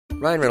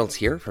Ryan Reynolds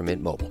here from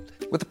Mint Mobile.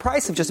 With the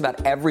price of just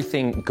about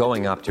everything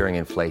going up during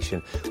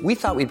inflation, we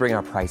thought we'd bring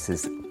our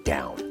prices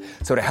down.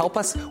 So to help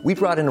us, we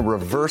brought in a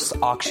reverse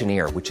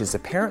auctioneer, which is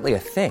apparently a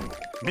thing.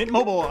 Mint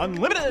Mobile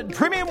Unlimited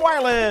Premium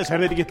Wireless. How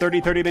to get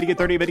 30, 30, bit to get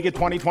 30, bit to get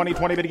 20, 20,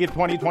 20, bit to get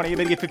 20, 20,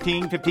 bit to get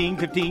 15, 15,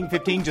 15,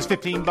 15, just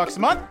 $15 a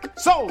month?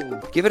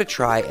 Sold! Give it a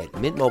try at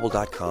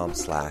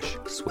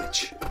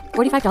mintmobile.com/switch.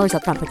 $45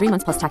 up front for 3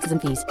 months plus taxes and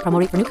fees. Promo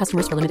rate for new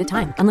customers for limited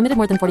time. Unlimited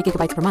more than 40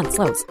 gigabytes per month.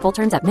 Slows full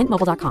terms at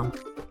mintmobile.com.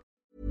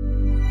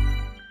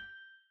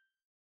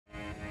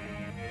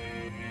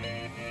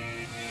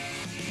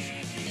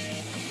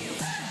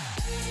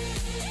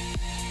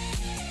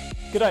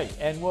 G'day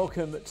and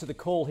welcome to the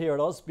call here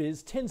at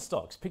AusBiz. 10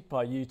 stocks picked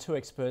by you, 2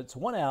 experts,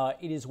 1 hour.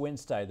 It is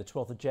Wednesday, the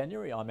 12th of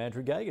January. I'm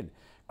Andrew Gagan.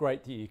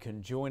 Great that you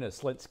can join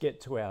us. Let's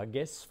get to our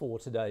guests for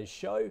today's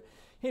show.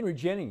 Henry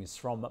Jennings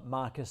from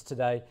Marcus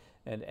Today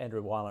and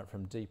Andrew Weilant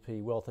from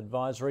DP Wealth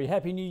Advisory.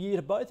 Happy New Year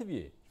to both of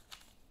you.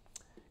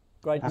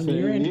 Happy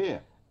New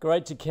Year.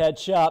 Great to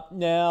catch up.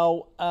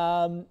 Now,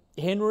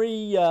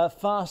 Henry,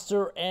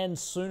 faster and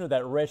sooner,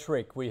 that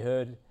rhetoric we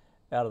heard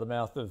out of the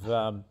mouth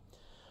of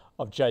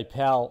Jay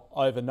Powell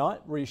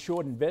overnight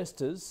reassured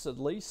investors, at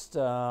least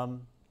for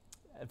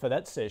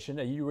that session.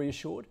 Are you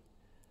reassured?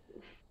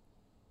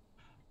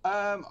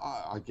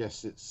 I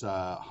guess it's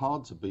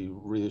hard to be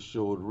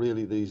reassured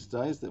really these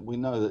days that we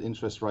know that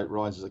interest rate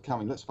rises are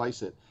coming. Let's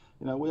face it,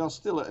 we are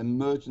still at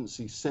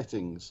emergency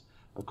settings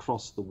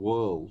across the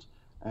world,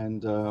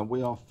 and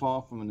we are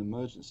far from an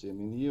emergency. I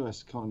mean, the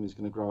US economy is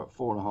going to grow at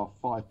 4.5%,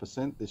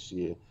 5% this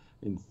year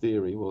in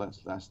theory. Well,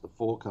 that's the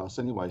forecast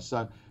anyway.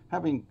 So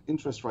having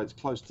interest rates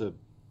close to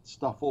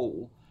stuff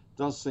all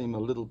does seem a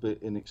little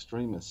bit in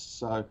extremis.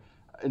 So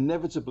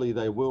inevitably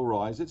they will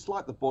rise. It's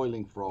like the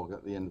boiling frog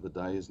at the end of the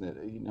day, isn't it?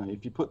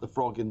 If you put the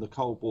frog in the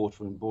cold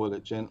water and boil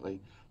it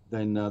gently,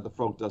 then the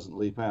frog doesn't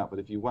leap out. But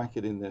if you whack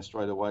it in there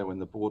straight away when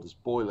the water's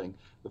boiling,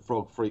 the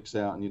frog freaks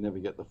out and you never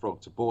get the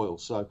frog to boil.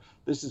 So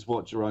this is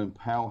what Jerome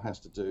Powell has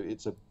to do.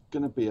 It's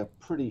going to be a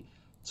pretty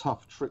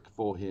tough trick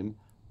for him,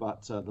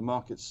 but the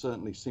markets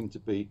certainly seem to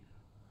be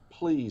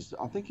pleased.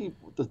 I think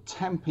the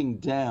tamping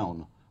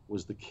down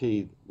was the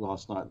key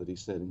last night that he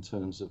said in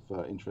terms of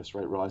interest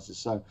rate rises.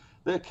 So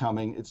they're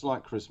coming. It's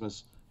like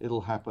Christmas.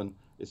 It'll happen.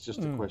 It's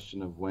just a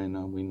question of when.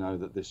 And we know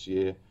that this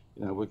year,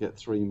 we'll get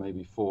 3,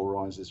 maybe 4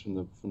 rises from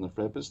the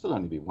Fed, but it'll still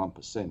only be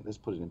 1%. Let's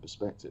put it in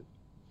perspective.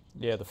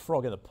 Yeah, the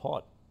frog in the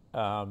pot.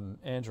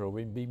 Andrew, are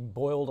we being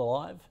boiled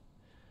alive?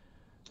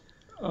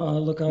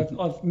 Look,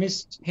 I've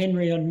missed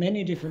Henry on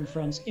many different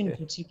fronts, in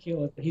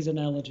particular his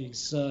analogies.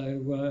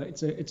 So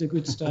it's a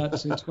good start to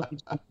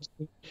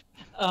 2022.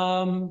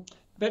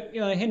 But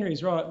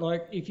Henry's right.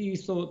 Like, if you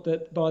thought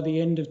that by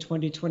the end of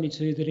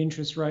 2022 that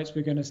interest rates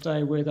were going to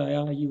stay where they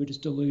are, you were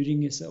just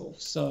deluding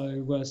yourself.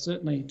 So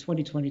certainly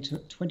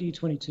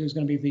 2022 is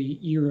going to be the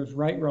year of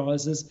rate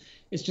rises.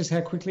 It's just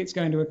how quickly it's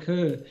going to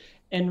occur.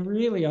 And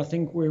really, I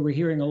think where we're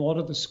hearing a lot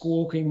of the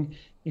squawking,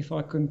 if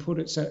I can put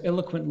it so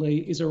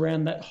eloquently, is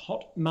around that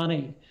hot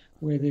money,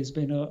 where there's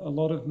been a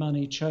lot of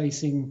money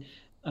chasing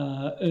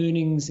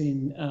earnings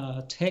in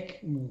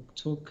tech, and we'll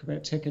talk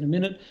about tech in a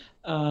minute,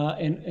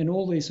 and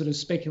all these sort of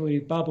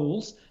speculative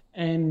bubbles,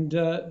 and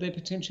they're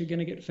potentially going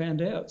to get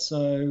found out.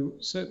 So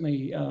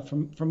certainly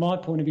from my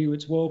point of view,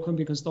 it's welcome,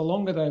 because the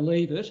longer they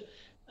leave it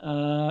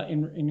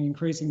in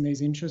increasing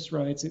these interest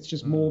rates, it's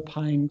just more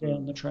pain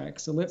down the track.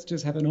 So let's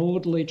just have an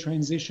orderly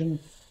transition.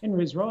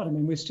 Henry's right. I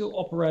mean, we're still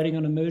operating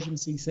on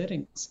emergency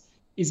settings.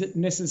 Is it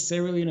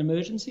necessarily an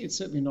emergency? It's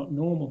certainly not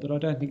normal, but I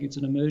don't think it's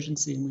an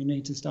emergency, and we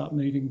need to start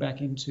moving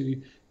back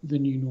into the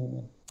new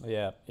normal.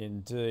 Yeah,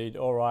 indeed.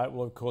 All right.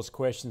 Well, of course,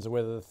 questions are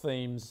whether the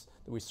themes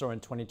that we saw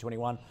in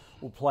 2021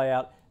 will play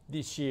out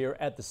this year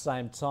at the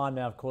same time.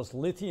 Now, of course,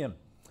 lithium,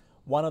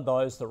 one of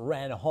those that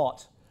ran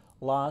hot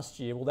last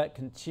year. Will that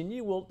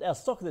continue? Well, our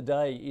stock of the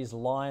day is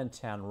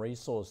Liontown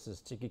Resources,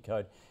 ticker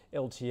code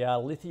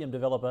LTR, lithium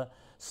developer,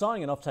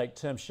 signing an offtake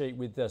term sheet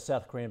with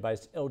South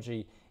Korean-based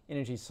LG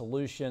Energy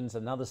Solutions,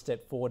 another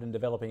step forward in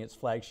developing its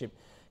flagship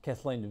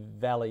Kathleen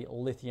Valley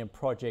lithium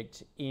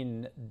project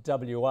in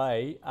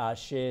WA.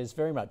 Shares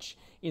very much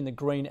in the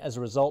green as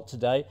a result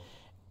today.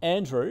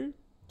 Andrew,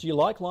 do you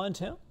like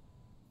Liontown?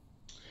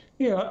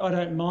 Yeah, I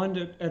don't mind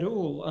it at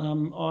all.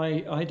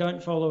 I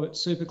don't follow it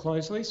super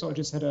closely, so I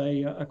just had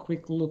a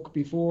quick look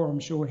before. I'm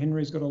sure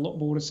Henry's got a lot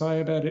more to say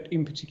about it,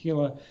 in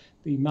particular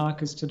the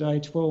Marcus Today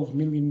 $12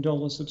 million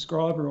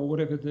subscriber, or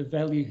whatever the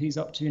value he's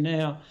up to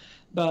now.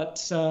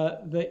 But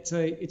it's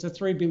a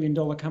 $3 billion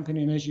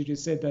company, and as you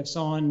just said, they've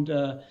signed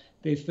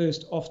their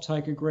first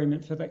offtake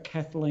agreement for that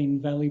Kathleen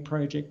Valley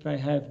project they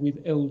have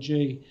with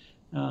LG,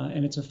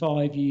 and it's a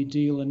 5-year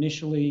deal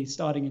initially,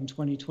 starting in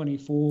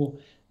 2024,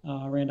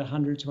 around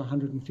 100 to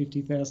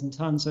 150,000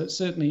 tonnes. So it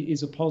certainly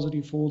is a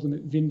positive for them.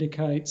 It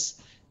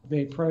vindicates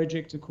their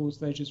project. Of course,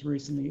 they just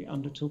recently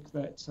undertook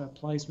that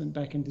placement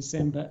back in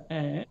December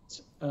at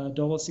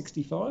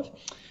 $1.65.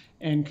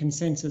 and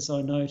consensus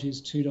I note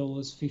is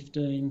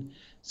 $2.15.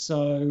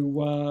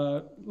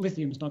 So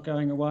lithium's not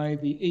going away.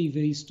 The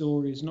EV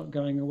story is not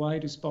going away,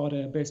 despite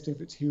our best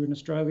efforts here in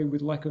Australia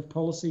with lack of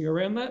policy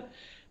around that.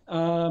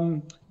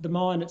 The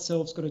mine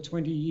itself's got a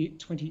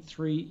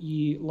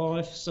 23-year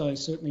life, so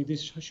certainly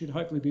this should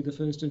hopefully be the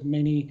first of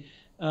many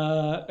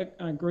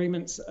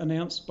agreements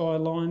announced by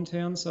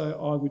Liontown, so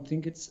I would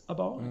think it's a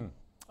buy.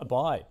 A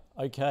buy,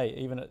 okay,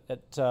 even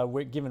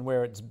given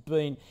where it's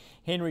been.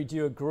 Henry, do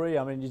you agree?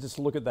 I mean, you just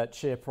look at that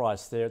share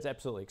price there, it's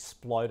absolutely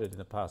exploded in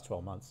the past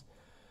 12 months.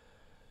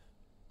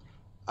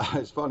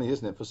 It's funny,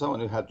 isn't it? For someone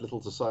who had little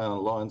to say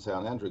on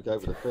Liontown, Andrew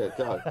gave it a fair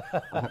go,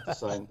 I have to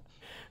say.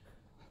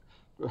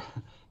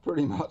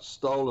 Pretty much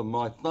stolen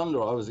my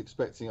thunder. I was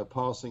expecting a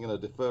passing and a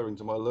deferring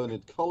to my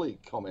learned colleague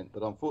comment,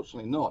 but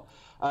unfortunately not.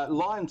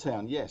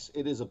 Liontown, yes,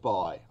 it is a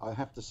buy, I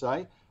have to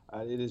say.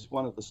 It is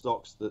one of the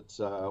stocks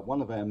that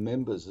one of our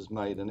members has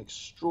made an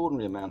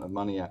extraordinary amount of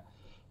money at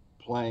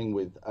playing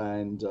with,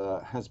 and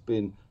has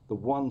been the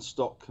one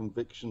stock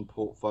conviction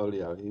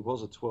portfolio. He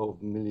was a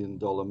 $12 million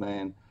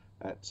man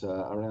at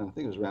around, I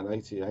think it was around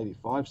 80,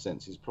 85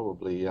 cents. He's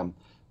probably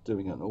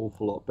doing an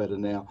awful lot better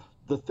now.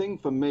 The thing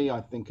for me, I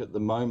think, at the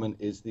moment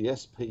is the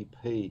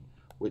SPP,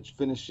 which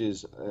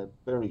finishes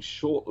very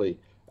shortly.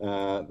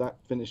 That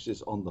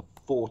finishes on the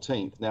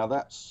 14th. Now,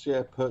 that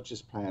share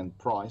purchase plan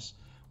price,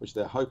 which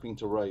they're hoping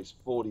to raise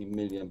 $40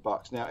 million.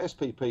 Now,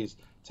 SPPs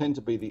tend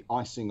to be the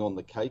icing on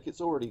the cake.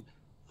 It's already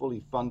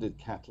fully funded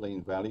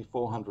Kathleen Valley,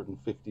 $450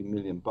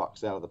 million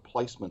out of the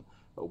placement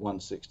at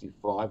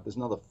 165. There's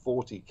another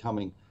 40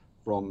 coming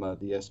from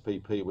the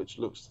SPP, which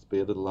looks to be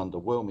a little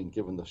underwhelming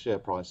given the share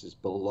price is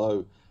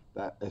below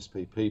that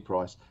SPP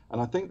price.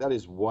 And I think that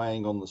is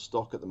weighing on the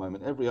stock at the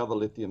moment. Every other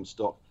lithium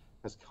stock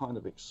has kind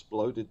of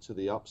exploded to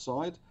the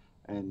upside,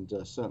 and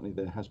certainly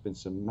there has been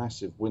some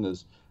massive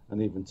winners.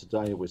 And even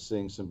today we're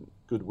seeing some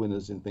good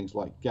winners in things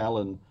like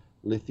Gallon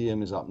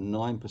Lithium is up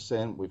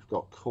 9%. We've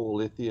got Core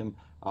Lithium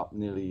up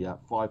nearly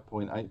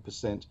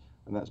 5.8%,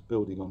 and that's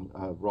building on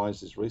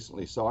rises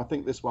recently. So I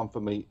think this one for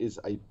me is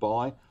a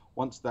buy.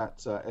 Once that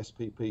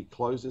SPP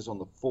closes on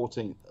the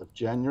 14th of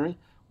January,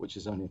 which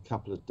is only a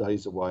couple of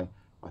days away,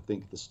 I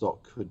think the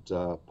stock could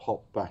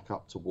pop back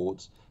up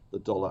towards the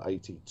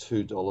 $1.80,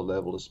 $2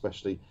 level,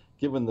 especially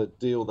given the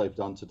deal they've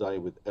done today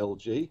with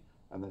LG,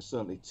 and there's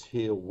certainly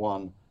tier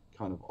one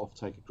kind of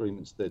offtake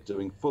agreements they're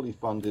doing, fully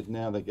funded.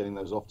 Now they're getting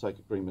those offtake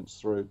agreements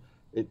through.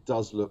 It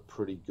does look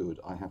pretty good,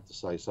 I have to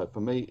say. So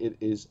for me, it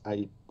is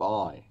a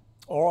buy.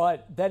 All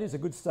right, that is a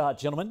good start,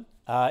 gentlemen.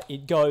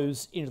 It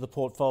goes into the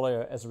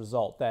portfolio as a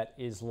result. That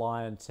is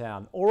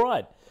Liontown. All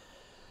right,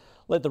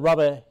 let the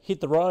rubber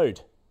hit the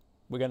road.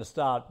 We're going to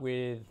start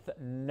with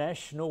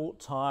National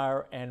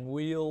Tyre and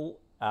Wheel.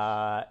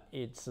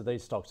 It's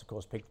these stocks, of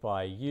course, picked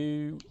by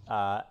you.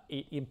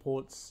 It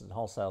imports and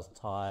wholesales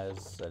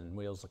tyres and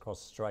wheels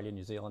across Australia,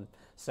 New Zealand,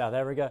 South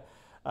Africa.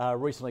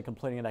 Recently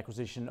completing an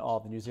acquisition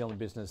of the New Zealand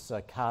business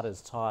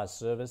Carter's Tyre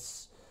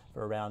Service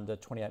for around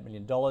 $28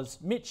 million.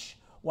 Mitch,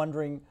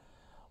 wondering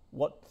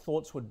what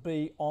thoughts would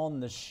be on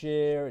the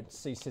share.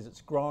 He says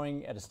it's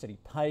growing at a steady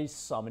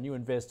pace. I'm a new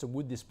investor.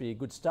 Would this be a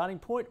good starting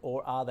point,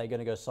 or are they going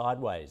to go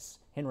sideways?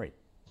 Henry.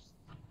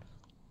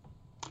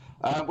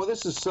 Well,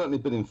 this has certainly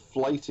been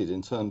inflated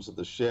in terms of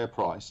the share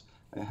price.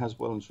 It has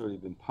well and truly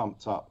been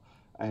pumped up,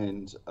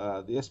 and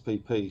the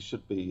SPP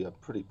should be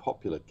pretty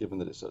popular given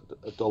that it's at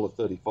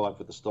 $1.35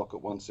 with the stock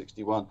at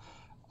 161.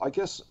 I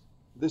guess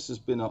this has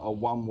been a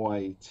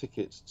one-way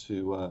ticket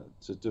to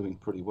doing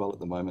pretty well at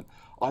the moment.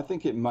 I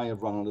think it may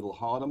have run a little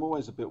hard. I'm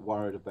always a bit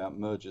worried about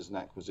mergers and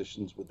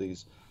acquisitions with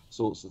these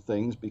sorts of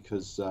things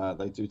because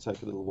they do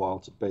take a little while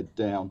to bed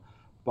down,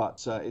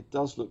 but it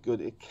does look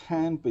good. It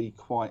can be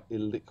quite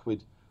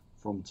illiquid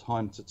from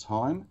time to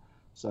time,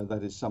 so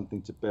that is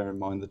something to bear in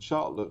mind. The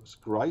chart looks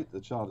great. The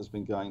chart has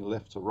been going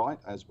left to right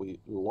as we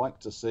like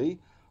to see,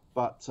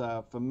 but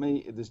for me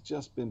it has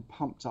just been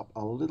pumped up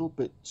a little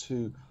bit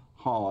too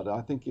hard. I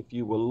think if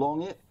you were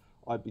long it,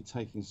 I'd be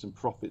taking some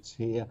profits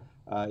here.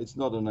 It's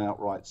not an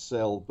outright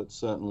sell, but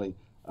certainly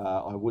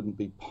I wouldn't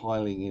be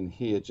piling in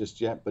here just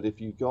yet. But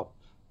if you got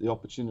the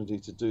opportunity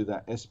to do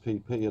that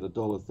SPP at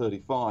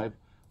 $1.35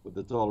 with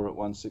the dollar at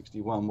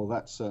 161, well,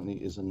 that certainly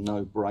is a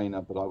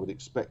no-brainer. But I would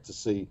expect to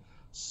see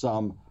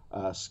some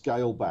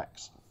scale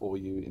backs for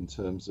you in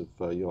terms of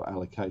your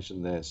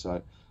allocation there.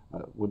 So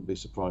wouldn't be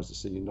surprised to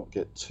see you not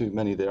get too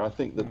many there. I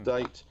think the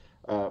date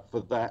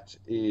for that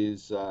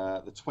is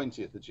the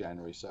 20th of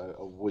January, so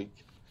a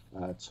week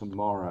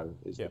tomorrow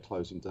is the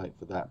closing date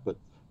for that. But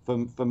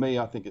for me,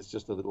 I think it's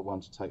just a little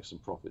one to take some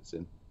profits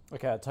in.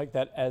 Okay, I'll take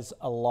that as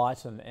a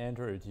light. And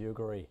Andrew, do you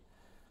agree?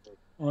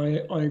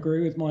 I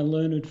agree with my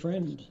learned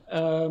friend.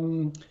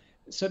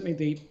 Certainly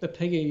the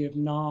PE of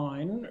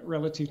 9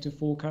 relative to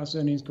forecast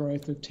earnings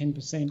growth of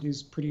 10%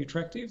 is pretty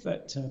attractive,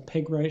 that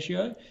PEG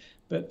ratio.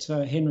 But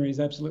Henry's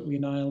absolutely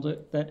nailed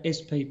it. That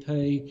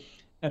SPP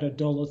at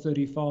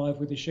 $1.35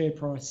 with the share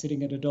price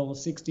sitting at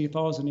 $1.60. If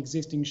I was an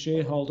existing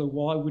shareholder,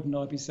 why wouldn't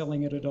I be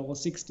selling at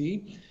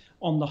 $1.60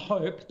 on the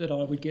hope that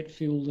I would get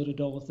filled at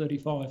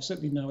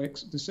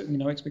 $1.35? There's certainly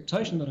no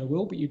expectation that I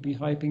will, but you'd be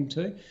hoping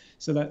to.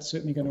 So that's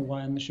certainly going to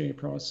weigh on the share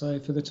price. So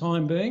for the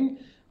time being,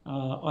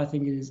 I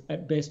think it is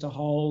at best a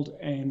hold,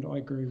 and I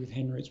agree with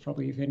Henry. It's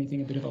probably, if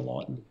anything, a bit of a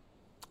lighten.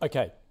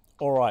 Okay,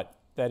 all right.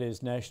 That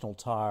is National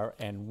Tyre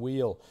and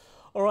Wheel.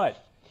 All right,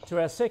 to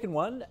our second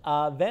one,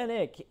 Van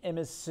Eck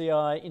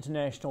MSCI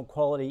International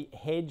Quality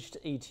Hedged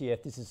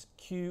ETF. This is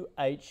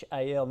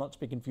QHAL, not to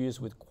be confused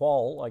with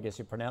Qual. I guess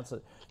you pronounce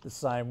it the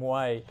same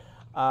way.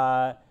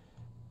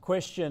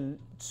 Question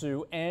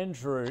to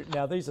Andrew.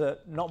 Now, these are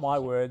not my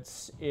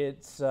words.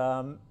 It's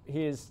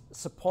his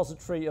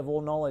suppository of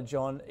all knowledge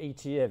on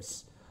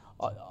ETFs.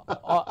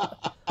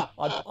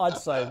 I'd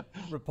say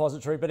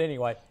repository, but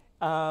anyway.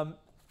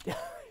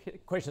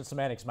 Question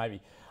semantics,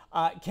 maybe.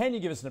 Can you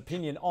give us an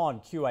opinion on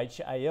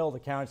QHAL, the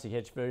currency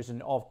hedge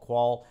version of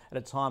Qual, at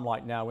a time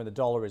like now when the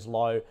dollar is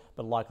low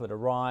but likely to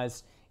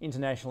rise?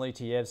 International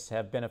ETFs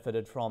have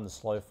benefited from the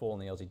slow fall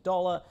in the Aussie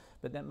dollar,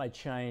 but that may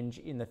change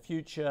in the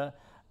future.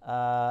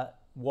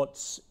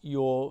 What's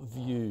your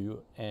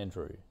view,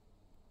 Andrew?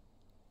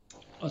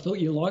 I thought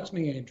you liked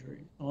me, Andrew.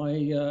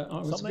 I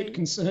was a bit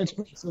concerned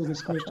when I saw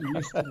this question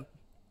yesterday.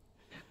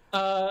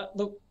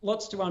 Look,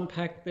 lots to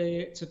unpack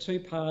there. It's a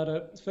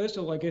two-parter. First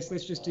of all, I guess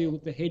let's just deal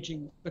with the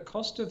hedging. The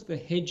cost of the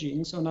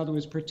hedging, so in other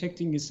words,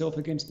 protecting yourself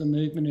against the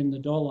movement in the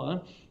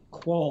dollar,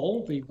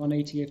 Qual, the one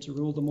ETF to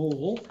rule them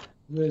all,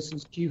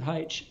 versus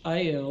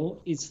QHAL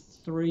is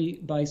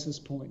 3 basis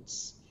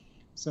points.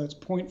 So it's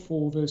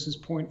 0.4 versus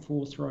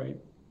 0.43.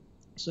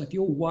 So if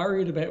you're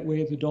worried about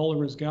where the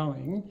dollar is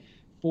going,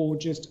 for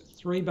just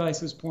 3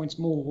 basis points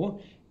more,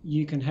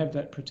 you can have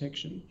that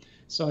protection.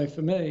 So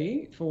for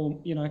me, for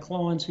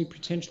clients who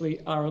potentially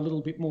are a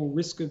little bit more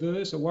risk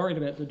averse or worried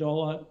about the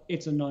dollar,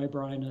 it's a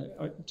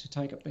no-brainer to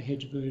take up the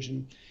hedge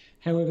version.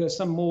 However,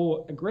 some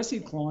more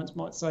aggressive clients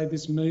might say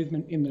this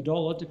movement in the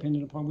dollar,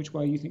 depending upon which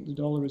way you think the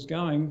dollar is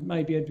going,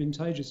 may be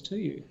advantageous to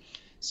you.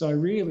 So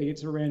really,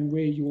 it's around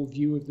where your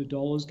view of the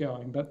dollar is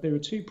going. But there are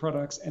 2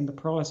 products, and the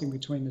pricing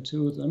between the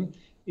 2 of them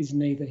is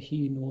neither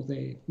here nor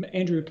there.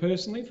 Andrew,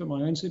 personally, for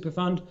my own super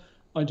fund,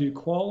 I do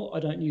Qual. I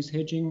don't use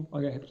hedging.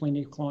 I have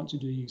plenty of clients who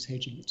do use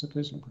hedging. It's a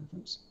personal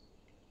preference.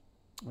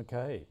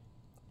 Okay.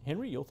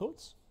 Henry, your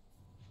thoughts?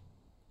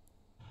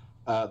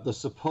 The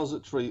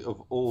suppository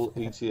of all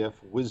ETF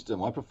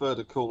wisdom. I prefer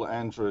to call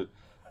Andrew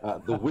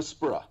the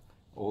whisperer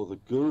or the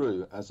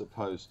guru as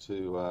opposed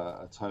to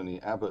a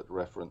Tony Abbott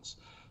reference.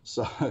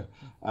 So,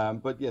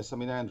 but yes, I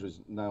mean,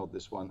 Andrew's nailed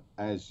this one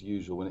as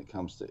usual when it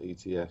comes to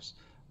ETFs.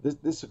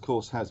 This, of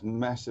course, has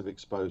massive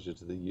exposure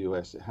to the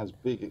US. It has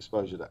big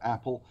exposure to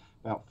Apple,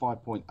 about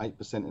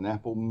 5.8% in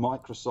Apple,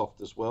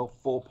 Microsoft as well,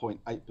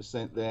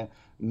 4.8% there,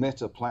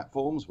 Meta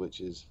Platforms,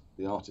 which is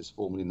the artist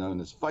formerly known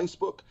as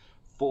Facebook,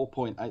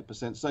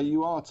 4.8%. So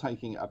you are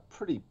taking a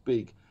pretty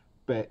big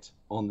bet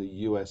on the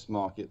US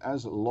market,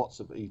 as lots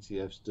of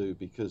ETFs do,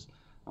 because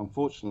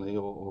unfortunately,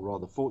 or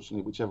rather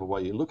fortunately, whichever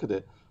way you look at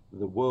it,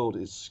 the world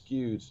is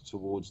skewed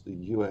towards the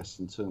US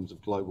in terms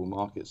of global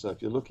markets. So if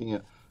you're looking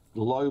at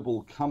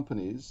global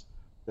companies,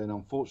 then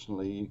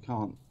unfortunately you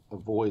can't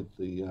avoid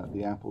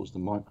the Apples, the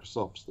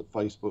Microsofts, the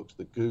Facebooks,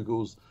 the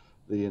Googles,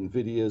 the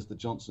Nvidias, the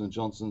Johnson &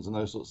 Johnsons, and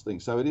those sorts of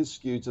things. So it is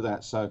skewed to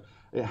that. So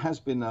it has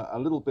been a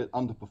little bit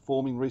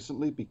underperforming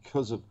recently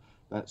because of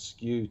that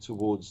skew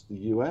towards the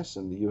US,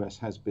 and the US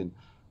has been,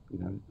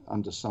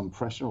 under some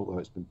pressure, although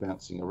it's been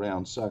bouncing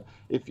around. So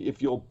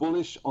if you're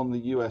bullish on the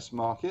US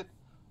market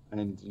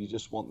and you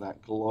just want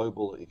that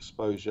global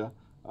exposure,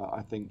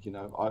 I think,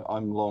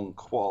 I'm long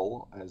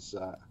Qual, as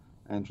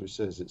Andrew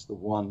says, it's the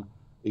one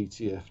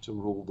ETF to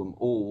rule them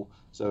all.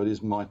 So it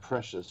is my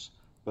precious.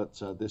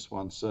 But this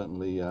one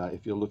certainly,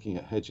 if you're looking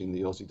at hedging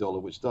the Aussie dollar,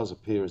 which does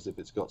appear as if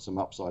it's got some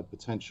upside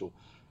potential,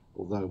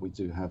 although we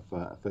do have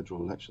a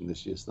federal election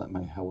this year, so that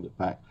may hold it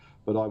back.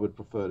 But I would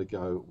prefer to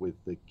go with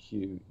the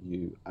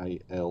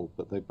QUAL,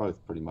 but they both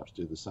pretty much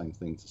do the same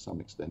thing to some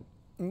extent.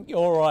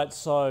 All right,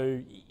 so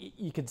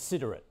you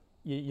consider it.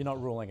 You're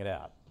not ruling it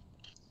out.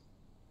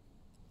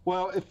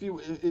 Well,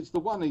 it's the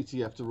one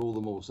ETF to rule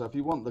them all. So if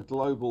you want the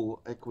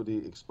global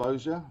equity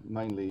exposure,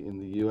 mainly in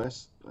the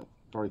US,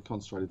 very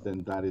concentrated,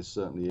 then that is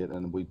certainly it.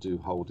 And we do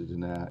hold it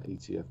in our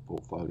ETF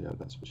portfolio,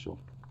 that's for sure.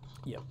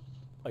 Yep.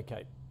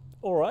 Okay.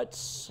 All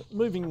right.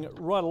 Moving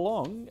right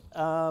along.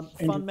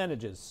 Fund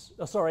managers.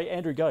 Oh, sorry,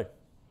 Andrew, go.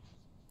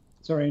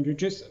 Sorry, Andrew.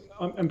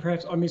 And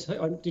perhaps I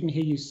didn't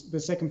hear you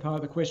the second part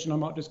of the question. I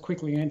might just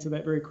quickly answer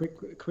that very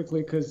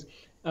quickly because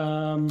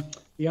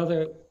the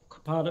other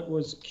part of it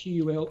was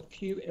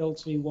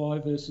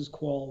QLTY versus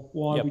Qual.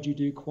 Why would you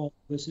do Qual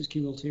versus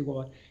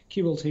QLTY?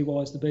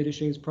 QLTY is the beta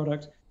shares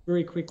product.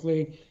 Very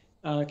quickly,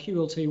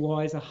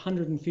 QLTY is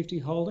 150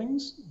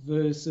 holdings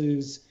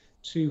versus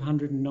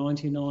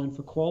 299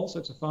 for Qual, so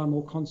it's a far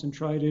more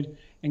concentrated.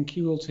 And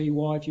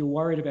QLTY, if you're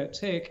worried about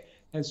tech,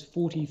 has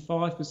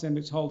 45% of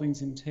its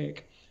holdings in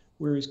tech,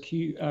 whereas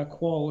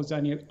Qual is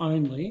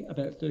only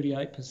about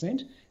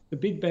 38%. The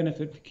big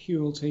benefit for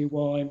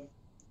QLTY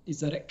is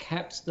that it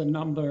caps the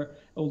number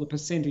or the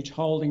percentage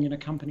holding in a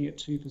company at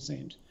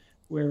 2%.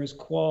 Whereas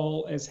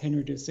Qual, as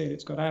Henry just said,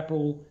 it's got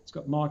Apple, it's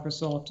got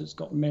Microsoft, it's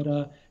got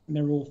Meta, and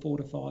they're all 4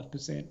 to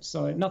 5%.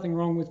 So nothing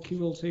wrong with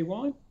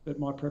QLTY, but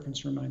my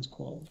preference remains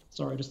Qual.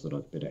 Sorry, I just thought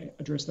I'd better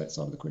address that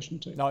side of the question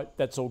too. No,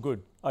 that's all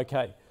good.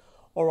 Okay.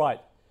 All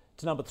right.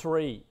 To number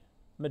 3,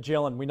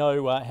 Magellan. We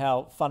know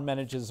how fund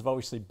managers have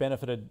obviously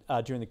benefited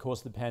during the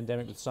course of the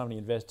pandemic with so many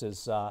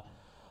investors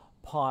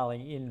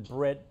piling in.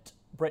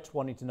 Brett's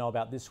wanting to know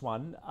about this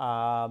one.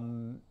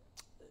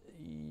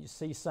 You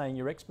see, saying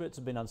your experts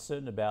have been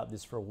uncertain about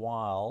this for a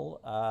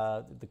while.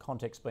 The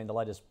context being the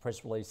latest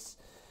press release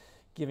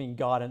giving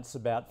guidance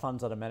about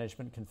funds under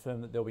management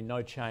confirmed that there will be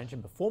no change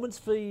in performance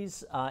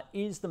fees.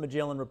 Is the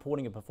Magellan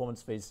reporting of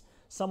performance fees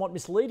somewhat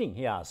misleading,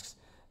 he asks,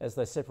 as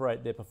they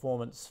separate their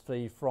performance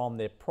fee from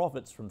their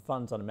profits from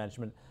funds under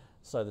management?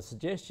 So the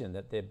suggestion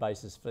that their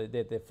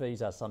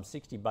fees are some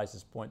 60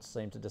 basis points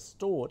seem to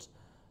distort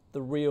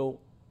the real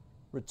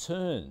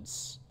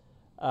returns.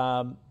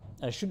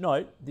 I should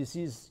note, this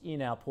is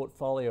in our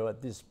portfolio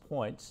at this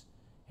point.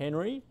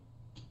 Henry,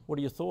 what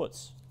are your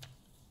thoughts?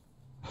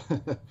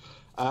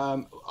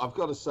 I've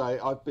got to say,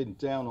 I've been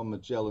down on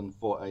Magellan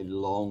for a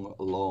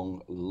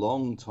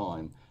long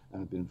time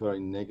and have been very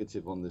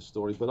negative on this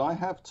story. But I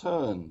have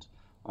turned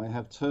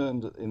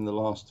in the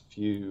last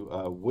few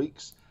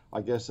weeks,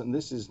 I guess, and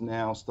this is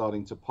now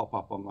starting to pop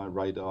up on my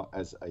radar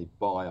as a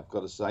buy. I've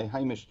got to say,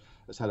 Hamish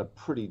has had a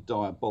pretty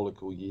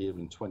diabolical year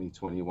in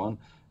 2021.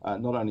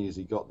 Not only has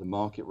he got the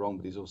market wrong,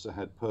 but he's also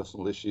had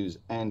personal issues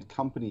and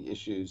company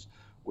issues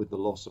with the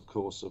loss, of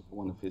course, of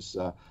one of his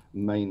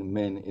main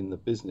men in the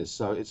business.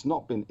 So it's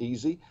not been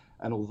easy.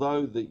 And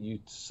although that you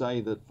say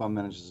that fund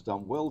managers have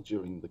done well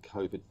during the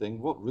COVID thing,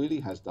 what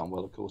really has done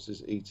well, of course,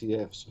 is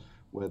ETFs,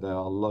 where there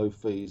are low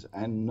fees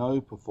and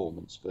no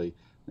performance fee.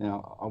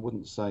 Now, I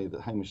wouldn't say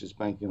that Hamish is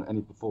banking on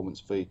any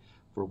performance fee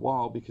for a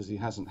while because he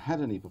hasn't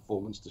had any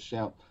performance to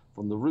shout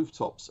from the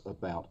rooftops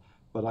about.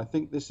 But I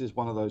think this is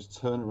one of those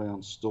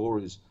turnaround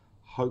stories,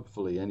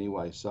 hopefully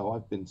anyway. So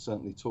I've been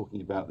certainly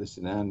talking about this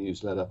in our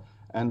newsletter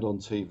and on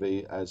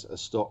TV as a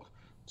stock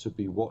to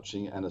be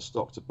watching and a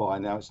stock to buy.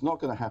 Now, it's not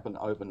going to happen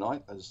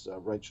overnight, as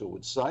Rachel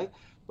would say,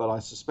 but I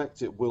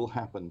suspect it will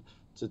happen.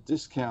 To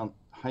discount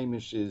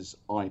Hamish's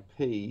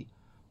IP,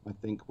 I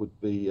think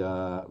would be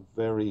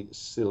very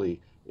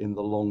silly in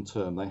the long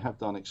term. They have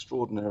done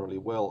extraordinarily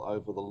well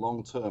over the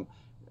long term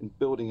in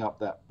building up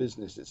that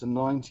business. It's a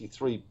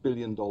 $93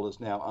 billion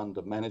now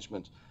under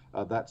management.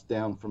 That's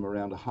down from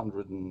around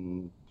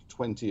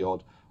 120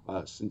 odd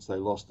since they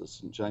lost the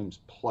St. James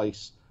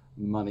Place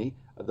money.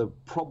 The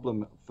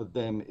problem for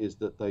them is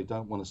that they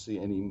don't want to see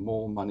any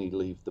more money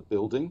leave the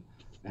building,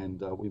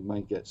 and we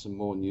may get some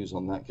more news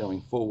on that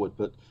going forward.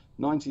 But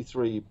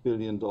 $93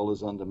 billion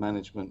under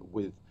management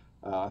with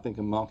I think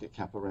a market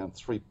cap around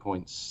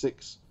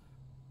 3.6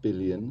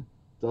 billion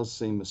does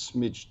seem a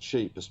smidge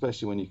cheap,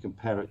 especially when you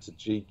compare it to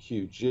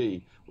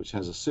GQG, which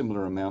has a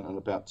similar amount and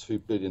about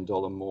 $2 billion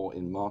more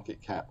in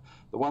market cap.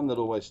 The one that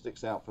always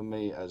sticks out for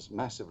me as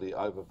massively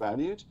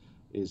overvalued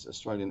is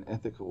Australian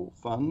Ethical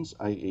Funds,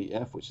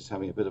 AEF, which is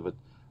having a bit of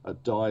a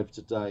dive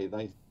today.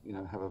 They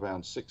have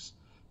around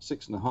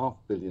 $6.5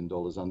 billion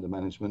under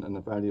management and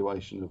a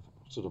valuation of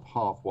sort of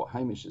half what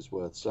Hamish is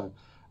worth. So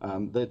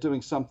they're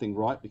doing something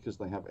right because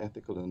they have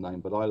ethical in the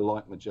name, but I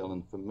like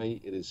Magellan. For me,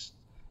 it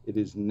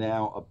is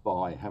now a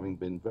buy. Having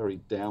been very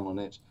down on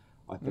it,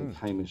 I think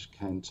Hamish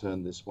can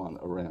turn this one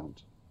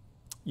around.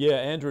 Yeah,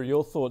 Andrew,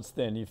 your thoughts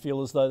then? You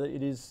feel as though that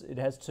it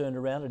has turned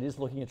around, it is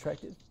looking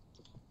attractive?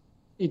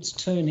 It's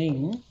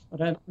turning. I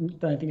don't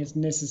think it's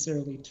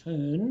necessarily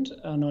turned,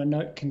 and I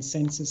note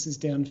consensus is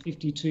down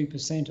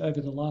 52%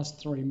 over the last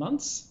 3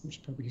 months,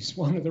 which probably is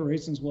one of the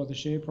reasons why the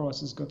share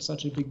price has got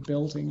such a big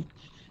belting.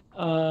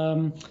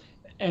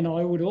 And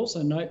I would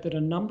also note that a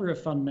number of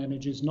fund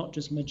managers, not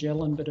just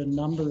Magellan, but a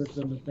number of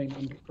them have been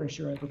under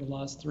pressure over the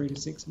last 3 to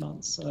 6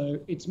 months. So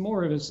it's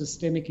more of a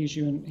systemic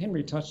issue, and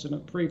Henry touched on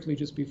it briefly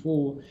just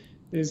before.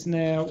 There's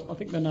now, I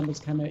think the numbers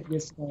came out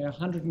yesterday,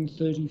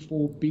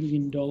 $134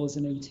 billion in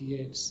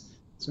ETFs.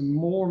 So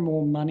more and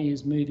more money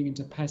is moving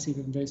into passive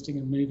investing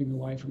and moving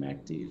away from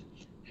active.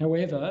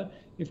 However,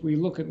 if we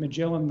look at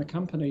Magellan, the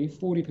company,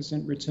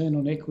 40% return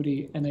on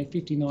equity and a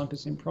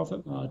 59%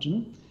 profit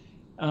margin.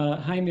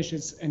 Hamish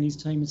and his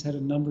team has had a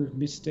number of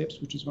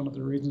missteps, which is one of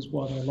the reasons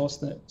why they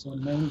lost that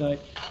mandate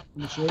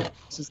in the share.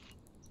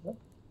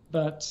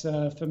 But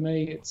for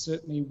me, it's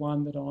certainly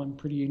one that I'm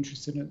pretty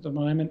interested in at the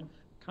moment.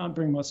 Can't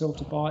bring myself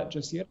to buy it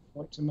just yet.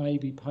 I'd like to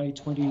maybe pay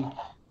 $20,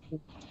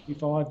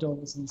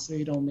 $25 and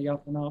see it on the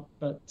up and up,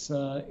 but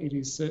it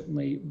is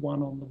certainly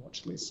one on the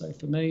watch list. So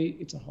for me,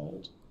 it's a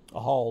hold. A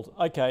hold.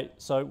 Okay,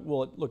 so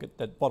we'll look at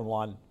that bottom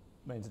line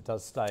means it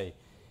does stay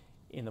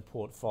in the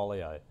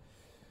portfolio.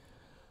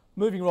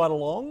 Moving right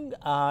along,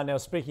 now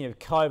speaking of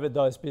COVID,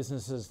 those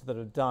businesses that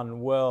have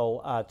done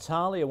well,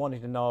 Talia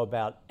wanting to know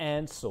about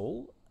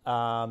Ansell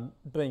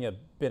being a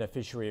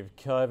beneficiary of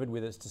COVID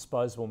with its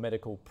disposable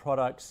medical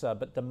products,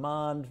 but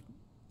demand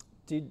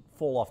did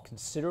fall off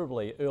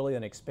considerably earlier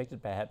than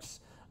expected, perhaps,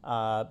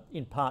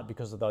 in part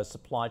because of those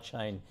supply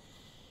chain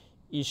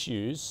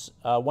issues.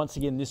 Once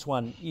again, this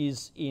one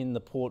is in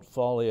the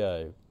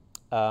portfolio.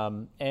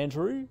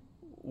 Andrew,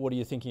 what are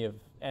you thinking of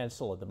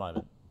Ansell at the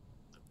moment?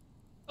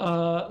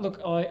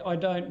 Look, I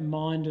don't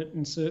mind it,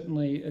 and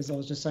certainly, as I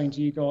was just saying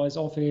to you guys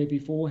off air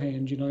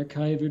beforehand,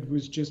 COVID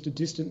was just a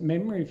distant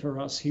memory for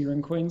us here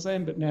in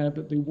Queensland, but now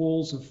that the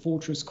walls of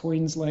Fortress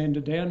Queensland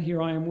are down,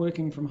 here I am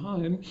working from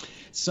home,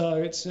 so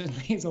it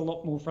certainly is a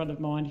lot more front of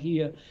mind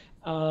here.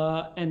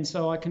 And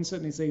so I can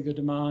certainly see the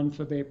demand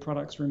for their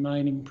products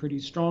remaining pretty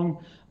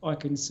strong. I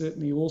can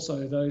certainly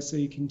also, though,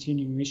 see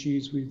continuing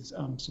issues with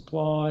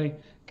supply,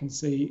 can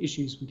see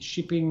issues with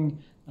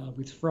shipping,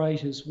 with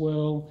freight as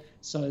well.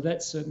 So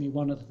that's certainly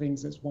one of the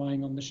things that's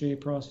weighing on the share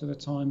price for the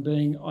time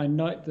being. I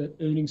note that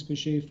earnings per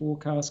share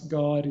forecast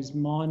guide is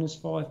minus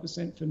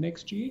 5% for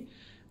next year.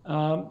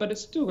 But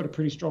it's still got a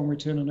pretty strong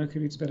return on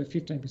equity. It's about a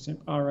 15%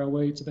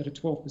 ROE. It's about a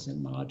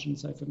 12% margin.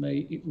 So for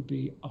me, it would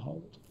be a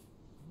hold.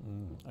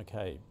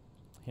 Okay.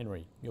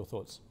 Henry, your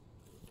thoughts?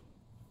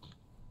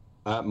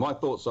 My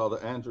thoughts are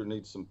that Andrew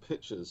needs some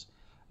pictures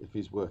if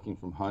he's working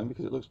from home,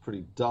 because it looks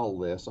pretty dull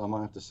there. So I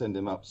might have to send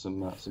him up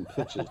some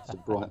pictures to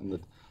brighten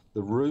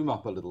the room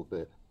up a little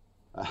bit.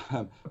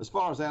 As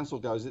far as Ansell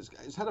goes,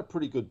 it's had a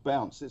pretty good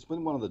bounce. It's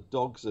been one of the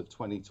dogs of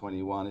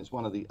 2021. It's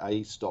one of the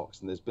A stocks,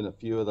 and there's been a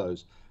few of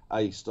those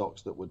A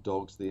stocks that were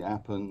dogs, the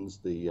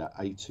Appens, the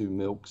A2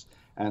 Milks,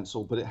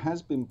 Ansell, but it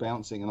has been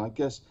bouncing, and I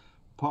guess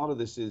part of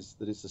this is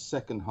that it's a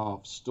second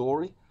half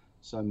story.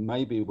 So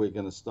maybe we're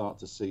going to start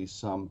to see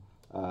some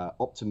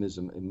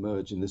optimism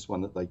emerge in this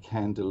one, that they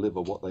can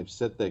deliver what they've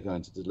said they're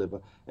going to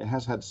deliver. It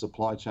has had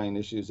supply chain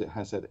issues, it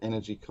has had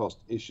energy cost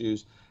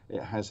issues,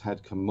 it has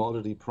had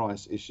commodity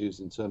price issues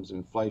in terms of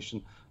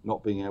inflation,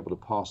 not being able to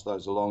pass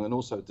those along, and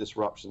also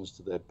disruptions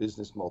to their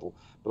business model.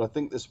 But I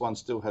think this one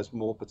still has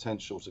more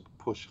potential to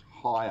push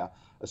higher,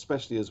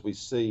 especially as we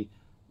see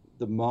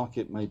the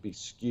market maybe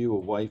skew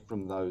away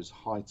from those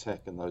high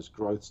tech and those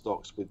growth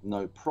stocks with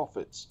no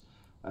profits,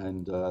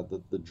 and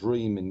the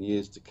dream in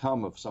years to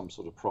come of some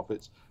sort of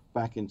profits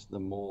back into the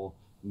more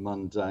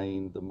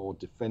mundane, the more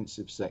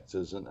defensive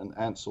sectors, and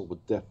Ansell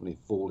would definitely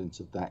fall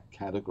into that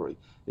category.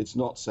 It's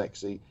not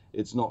sexy,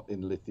 it's not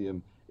in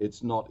lithium,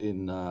 it's not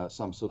in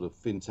some sort of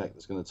fintech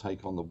that's going to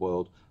take on the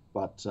world,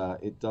 but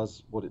it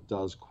does what it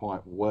does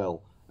quite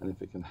well. And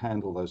if it can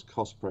handle those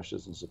cost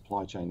pressures and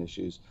supply chain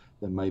issues,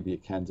 then maybe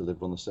it can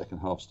deliver on the second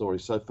half story.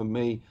 So for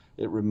me,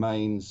 it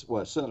remains,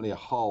 well, certainly a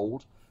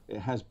hold. It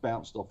has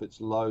bounced off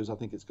its lows. I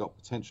think it's got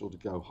potential to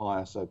go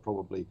higher, so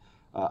probably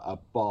a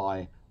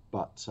buy,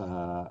 but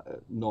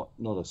not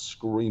a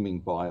screaming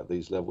buy at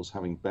these levels,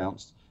 having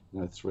bounced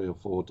 $3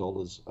 or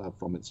 $4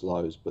 from its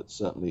lows, but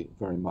certainly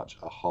very much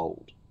a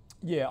hold.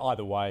 Yeah,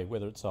 either way,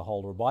 whether it's a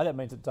hold or a buy, that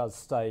means it does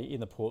stay in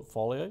the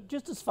portfolio.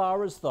 Just as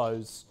far as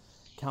those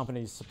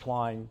companies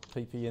supplying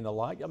PPE and the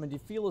like, I mean, do you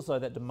feel as though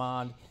that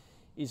demand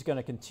is going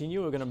to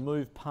continue? We're going to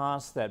move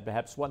past that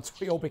perhaps once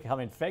we all become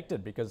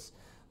infected, because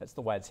that's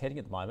the way it's heading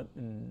at the moment,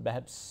 and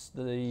perhaps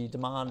the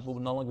demand will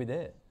no longer be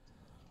there.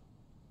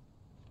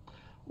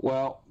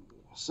 Well,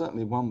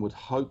 certainly one would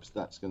hope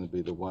that's going to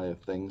be the way of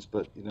things,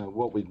 but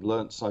what we've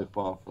learnt so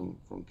far from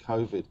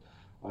COVID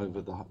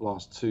over the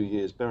last 2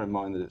 years, bear in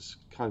mind that it's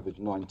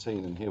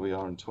COVID-19 and here we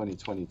are in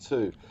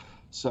 2022.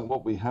 So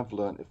what we have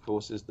learnt, of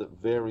course, is that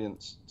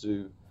variants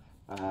do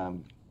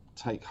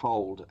take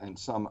hold, and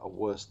some are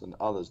worse than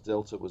others.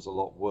 Delta was a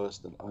lot worse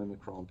than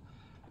Omicron.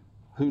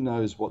 Who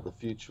knows what the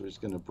future is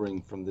going to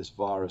bring from this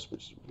virus,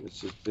 which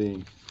is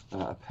being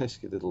a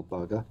pesky little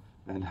bugger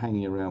and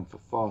hanging around for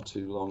far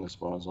too long as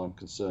far as I'm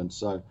concerned.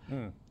 So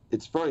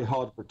it's very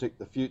hard to predict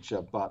the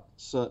future, but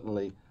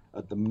certainly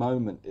at the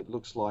moment it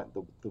looks like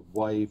the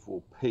wave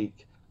will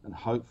peak, and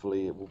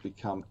hopefully it will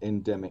become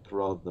endemic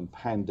rather than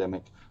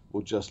pandemic.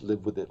 We'll just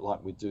live with it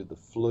like we do the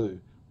flu.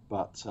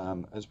 But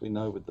as we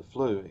know with the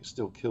flu, it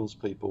still kills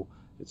people.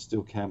 It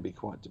still can be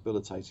quite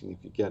debilitating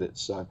if you get it.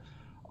 So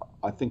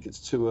I think it's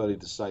too early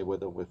to say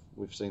whether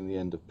we've seen the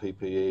end of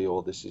PPE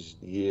or this is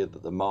the year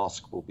that the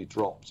mask will be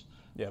dropped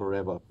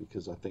forever,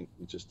 because I think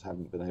we just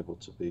haven't been able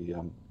to be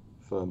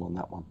firm on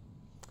that one.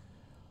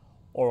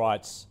 All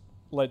right,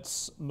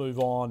 let's move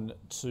on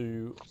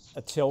to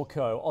a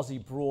telco,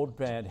 Aussie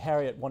Broadband.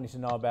 Harriet wanting to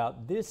know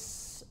about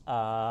this.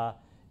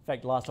 In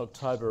fact, last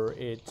October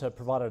it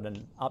provided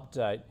an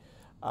update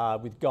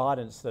with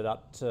guidance that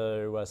up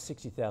to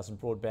 60,000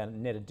 broadband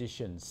net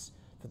additions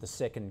for the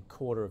second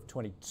quarter of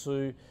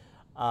 22.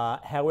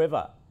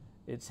 However,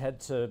 it's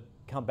had to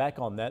come back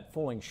on that,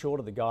 falling short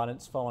of the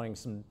guidance following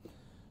some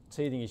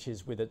teething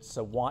issues with its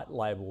white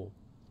label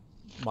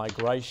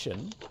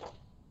migration.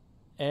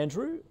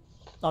 Henry,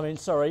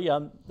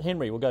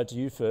 we'll go to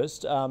you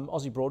first.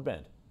 Aussie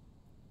Broadband.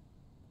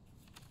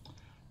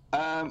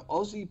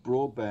 Aussie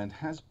Broadband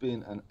has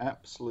been an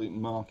absolute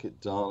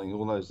market darling.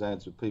 All those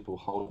ads with people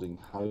holding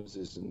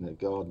hoses in their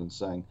garden and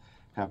saying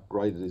how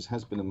great it is,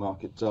 has been a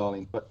market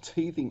darling, but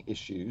teething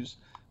issues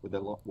with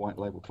their white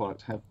label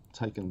product have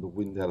taken the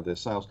wind out of their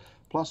sails.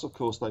 Plus, of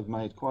course, they've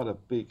made quite a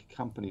big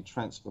company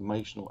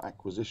transformational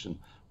acquisition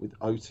with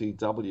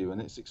OTW,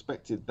 and it's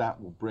expected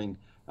that will bring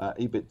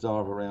EBITDA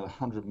of around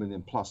 100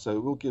 million plus, so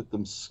it will give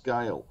them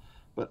scale.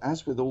 But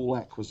as with all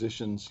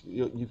acquisitions,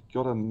 you've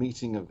got a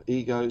meeting of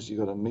egos, you've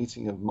got a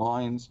meeting of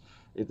minds.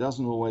 It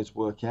doesn't always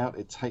work out.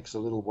 It takes a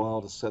little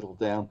while to settle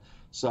down.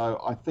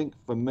 So I think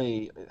for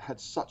me, it had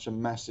such a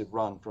massive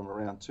run from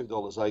around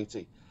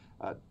 $2.80,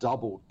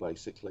 doubled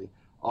basically.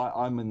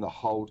 I'm in the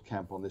hold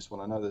camp on this one.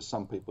 I know there's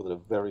some people that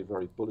are very,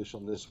 very bullish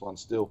on this one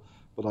still,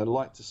 but I'd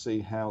like to see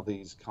how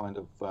these kind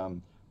of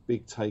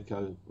big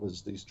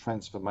takeovers, these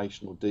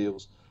transformational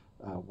deals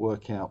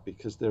work out,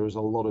 because there is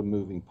a lot of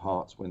moving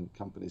parts when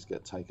companies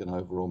get taken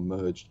over or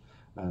merged,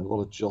 a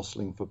lot of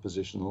jostling for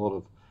position, a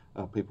lot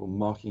of people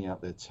marking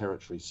out their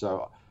territory.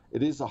 So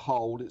it is a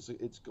hold.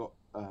 It's got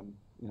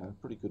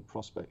pretty good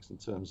prospects in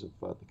terms of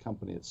the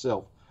company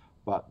itself,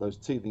 but those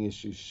teething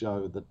issues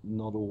show that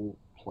not all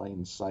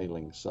plain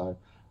sailing. So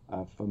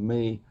for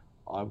me,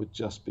 I would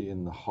just be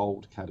in the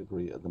hold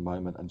category at the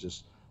moment and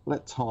just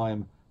let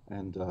time,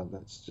 and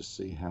let's just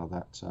see how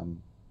that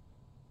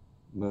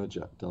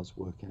merger does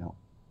work out.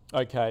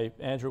 Okay,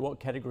 Andrew, what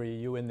category are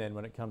you in then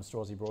when it comes to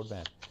Aussie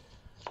Broadband?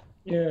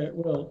 Yeah,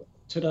 well,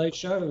 today's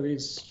show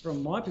is,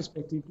 from my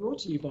perspective, brought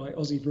to you by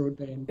Aussie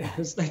Broadband,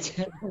 because that's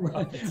how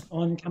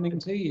I'm coming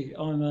to you.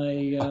 I'm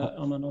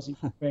an Aussie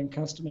Broadband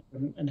customer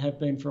and have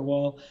been for a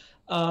while,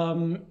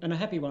 and a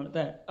happy one at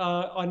that.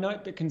 I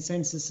note the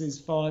consensus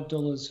is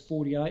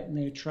 $5.48, and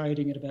they're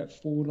trading at about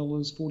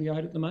 $4.48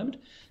 at the moment.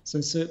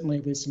 So certainly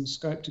there's some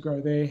scope to grow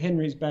there.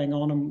 Henry's bang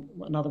on, and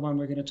another one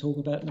we're going to talk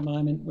about in a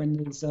moment. When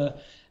there's a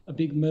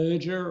big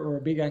merger or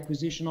a big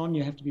acquisition on,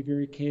 you have to be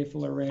very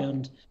careful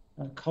around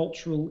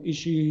cultural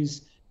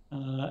issues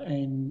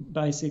and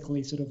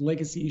basically sort of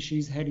legacy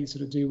issues. How do you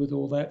sort of deal with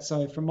all that?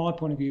 So from my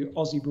point of view,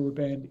 Aussie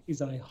Broadband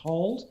is a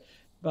hold.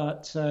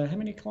 But how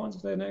many clients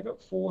have they now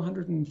got?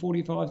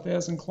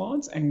 445,000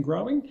 clients and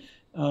growing.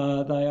 They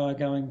are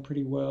going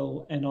pretty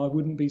well, and I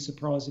wouldn't be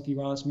surprised if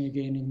you asked me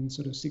again in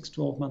sort of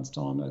 6-12 months'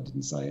 time. I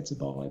didn't say it's a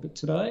buy, but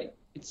today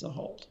it's a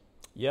hold.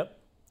 Yep.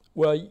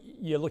 Well,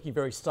 you're looking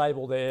very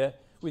stable there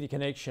with your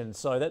connection,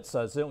 so that's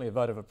certainly a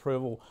vote of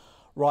approval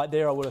right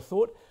there, I would have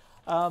thought.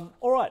 All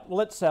right, well,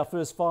 that's our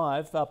first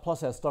five,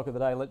 plus our stock of the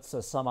day. Let's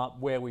sum up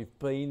where we've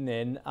been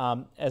then.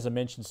 As I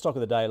mentioned, stock of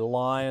the day,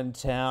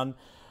 Liontown.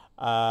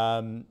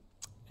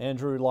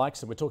 Andrew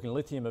likes it. We're talking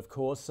lithium, of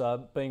course,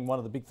 being one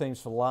of the big themes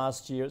for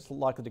last year. It's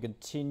likely to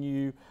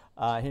continue.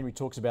 Henry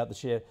talks about the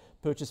share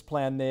purchase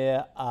plan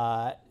there.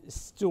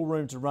 Still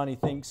room to run, he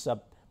thinks,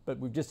 but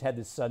we've just had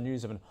this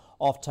news of an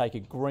offtake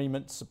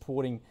agreement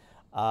supporting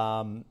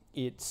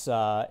its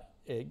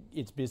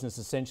business,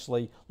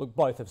 essentially. Look,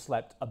 both have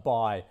slapped a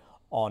buy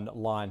on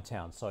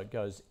Liontown, so it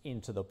goes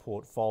into the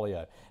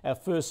portfolio. Our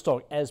first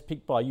stock, as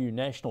picked by you,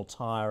 National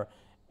Tyre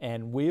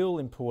and Wheel,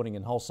 importing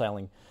and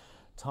wholesaling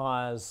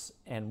tyres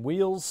and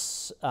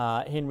wheels.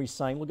 Henry's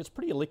saying, look, it's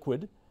pretty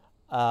liquid,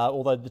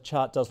 although the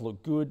chart does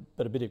look good,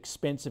 but a bit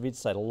expensive. He'd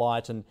say to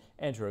lighten.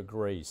 Andrew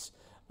agrees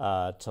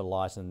to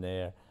lighten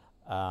there,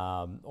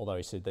 although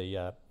he said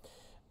the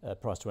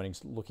price to earnings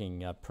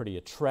looking pretty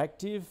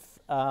attractive.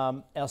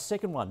 Our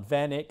second one,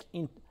 Van Eck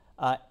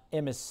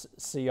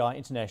MSCI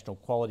International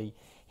Quality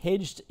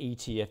Hedged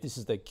ETF. This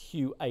is the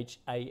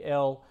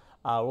QHAL.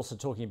 We're also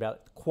talking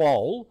about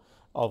Qual,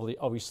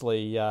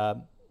 obviously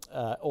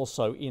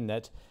also in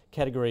that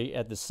category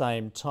at the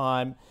same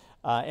time.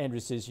 Andrew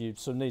says you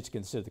sort of need to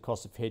consider the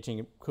cost of hedging.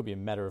 It could be a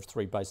matter of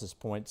 3 basis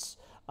points.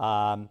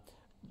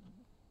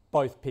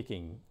 Both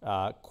picking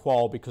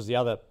Qual, because the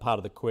other part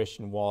of the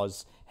question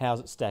was, how does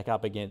it stack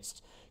up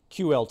against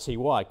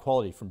QLTY,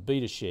 Quality from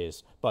Beta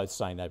Shares, both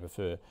saying they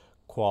prefer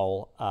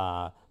Qual.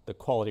 The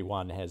Quality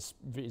one is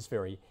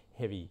very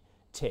heavy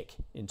tech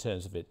in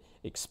terms of its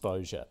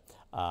exposure.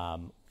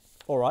 All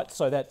right,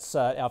 so that's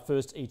our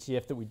first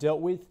ETF that we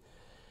dealt with.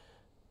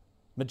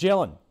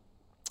 Magellan.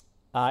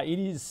 It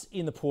is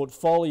in the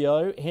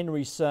portfolio.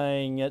 Henry's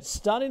saying it's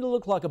starting to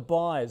look like a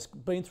buy. It's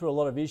been through a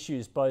lot of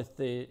issues,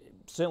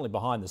 certainly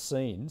behind the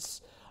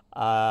scenes.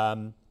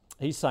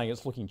 He's saying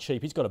it's looking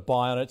cheap. He's got a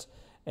buy on it.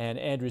 And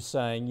Andrew's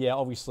saying, yeah,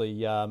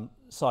 obviously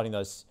citing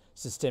those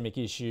systemic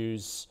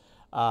issues.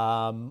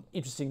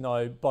 Interesting,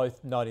 though,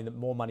 both noting that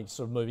more money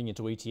sort of moving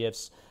into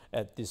ETFs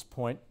at this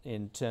point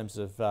in terms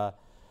of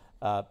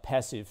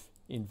passive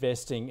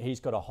investing. He's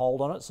got a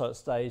hold on it, so it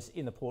stays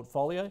in the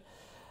portfolio.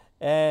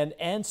 And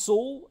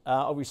Ansell,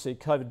 obviously a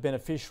COVID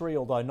beneficiary,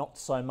 although not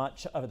so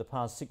much over the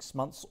past 6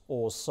 months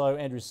or so.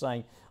 Andrew's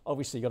saying,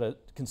 obviously you've got to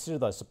consider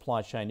those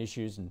supply chain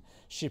issues and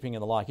shipping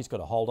and the like. He's got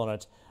a hold on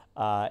it.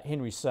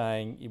 Henry's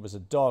saying it was a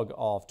dog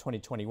of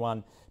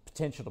 2021,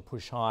 potential to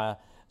push higher.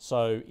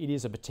 So it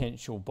is a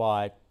potential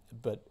buy,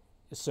 but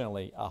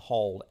certainly a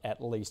hold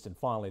at least. And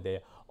finally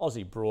there,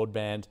 Aussie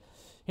Broadband.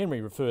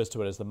 Henry refers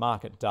to it as the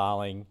market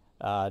darling.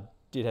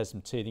 Did have some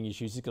teething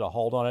issues. He's got a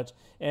hold on it.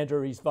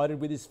 Andrew, he's voted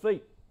with his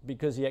feet.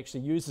 because he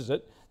actually uses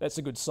it, that's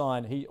a good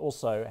sign. He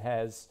also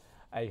has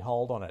a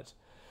hold on it.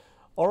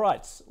 All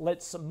right,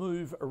 let's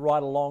move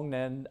right along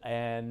then,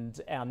 and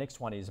our next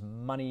one is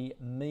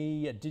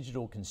MoneyMe, a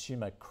digital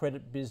consumer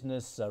credit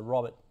business.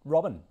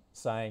 Robin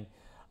saying,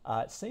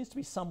 it seems to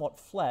be somewhat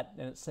flat,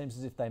 and it seems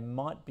as if they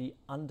might be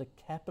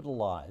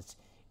undercapitalised.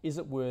 Is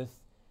it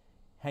worth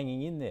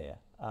hanging in there?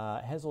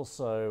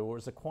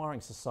 Is acquiring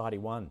Society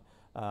One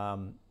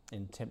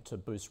in attempt to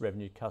boost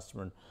revenue,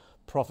 customer and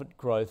profit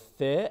growth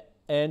there.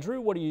 Andrew,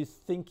 what are you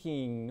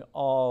thinking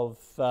of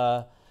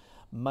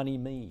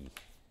MoneyMe?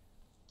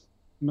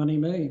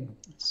 MoneyMe.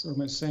 It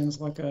almost sounds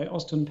like a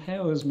Austin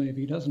Powers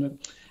movie, doesn't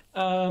it?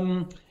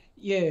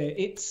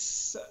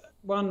 It's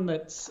one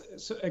that's,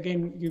 so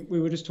again, we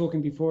were just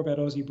talking before about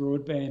Aussie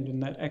Broadband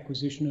and that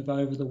acquisition of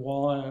Over the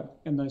Wire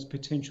and those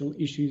potential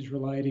issues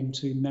relating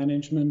to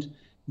management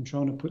and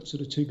trying to put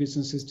sort of two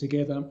businesses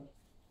together.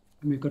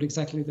 And we've got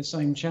exactly the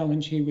same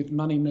challenge here with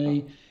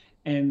MoneyMe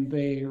and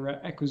their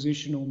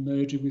acquisition or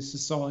merger with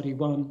Society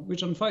One,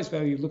 which on face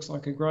value looks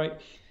like a great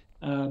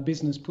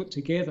business put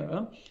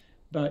together.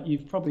 But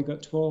you've probably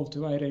got 12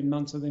 to 18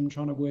 months of them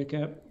trying to work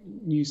out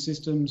new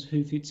systems,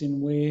 who fits in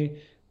where.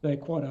 They're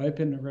quite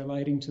open and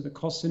relating to the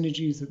cost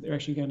synergies that they're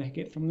actually going to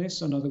get from this.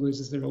 So in other words,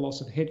 is there a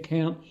loss of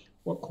headcount?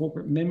 What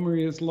corporate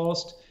memory is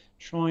lost?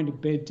 Trying to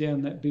bed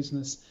down that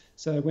business.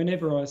 So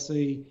whenever I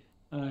see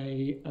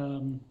a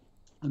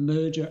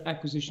merger,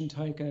 acquisition,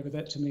 takeover,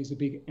 that to me is a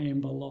big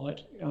amber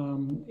light.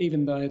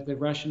 Even though the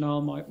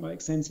rationale might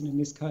make sense, and in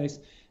this case,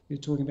 you're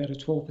talking about a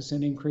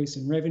 12% increase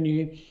in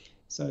revenue.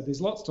 So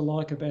there's lots to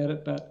like about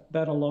it, but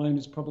that alone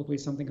is probably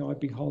something I'd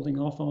be holding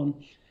off on.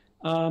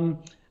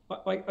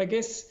 I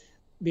guess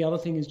the other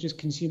thing is just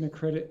consumer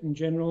credit in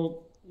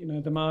general. You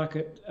know, the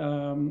market,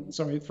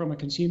 from a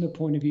consumer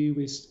point of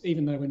view,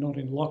 even though we're not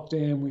in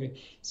lockdown,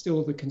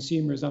 the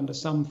consumer is under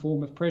some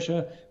form of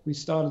pressure. We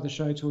started the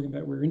show talking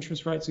about where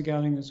interest rates are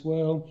going as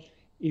well.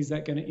 Is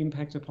that going to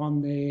impact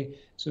upon their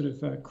sort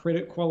of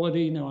credit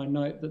quality? Now, I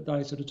note that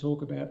they sort of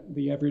talk about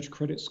the average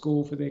credit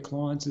score for their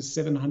clients is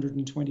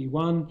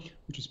 721,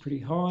 which is pretty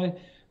high.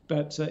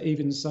 But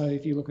even so,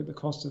 if you look at the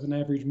cost of an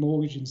average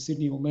mortgage in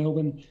Sydney or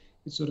Melbourne,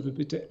 it's sort of a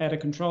bit out of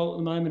control at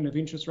the moment of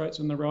interest rates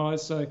on the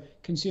rise. So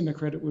consumer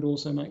credit would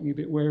also make me a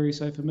bit wary.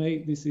 So for me,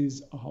 this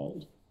is a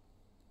hold.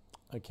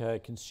 Okay,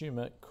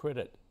 consumer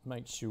credit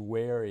makes you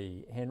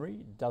wary.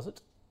 Henry, does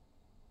it?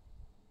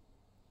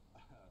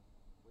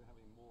 We're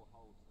having more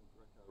holds than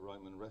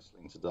Greco-Roman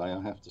wrestling today,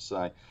 I have to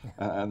say.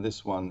 And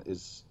this one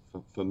is,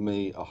 for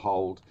me, a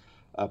hold.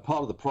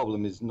 Part of the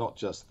problem is not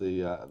just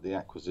the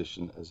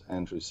acquisition, as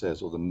Andrew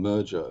says, or the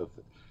merger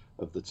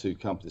of the two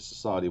companies,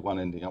 Society One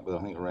ending up with, I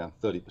think, around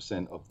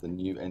 30% of the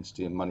new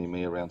entity, and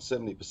MoneyMe around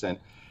 70%,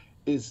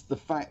 is the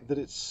fact that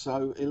it's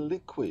so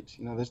illiquid.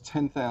 You know, there's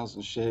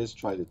 10,000 shares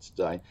traded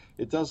today.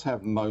 It does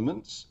have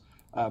moments,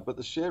 but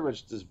the share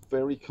register is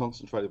very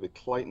concentrated, with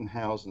Clayton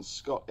Howes and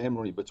Scott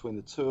Emery, between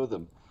the two of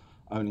them,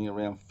 owning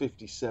around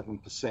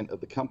 57% of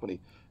the company.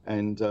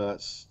 And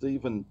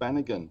Stephen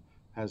Bannigan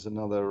has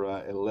another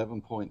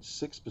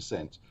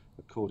 11.6%,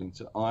 according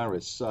to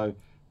Iris. So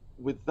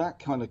with that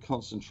kind of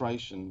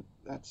concentration,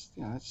 that's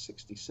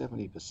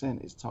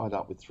 60-70% is tied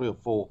up with 3 or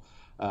 4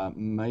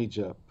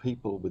 major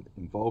people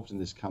involved in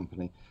this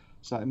company.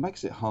 So it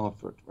makes it hard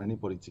for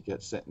anybody to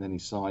get set in any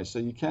size. So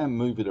you can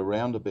move it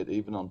around a bit,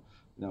 even on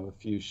a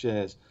few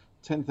shares.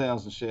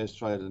 10,000 shares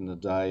traded in a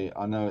day.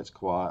 I know it's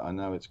quiet. I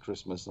know it's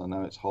Christmas. I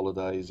know it's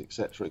holidays,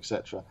 etc.,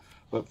 etc.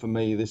 But for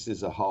me, this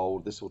is a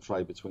hold. This will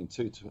trade between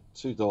 $2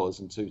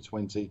 and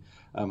 $2.20,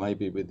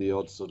 maybe with the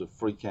odd sort of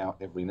freak out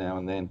every now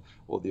and then,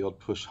 or the odd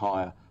push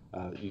higher.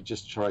 You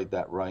just trade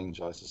that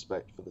range, I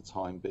suspect, for the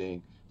time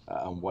being,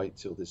 and wait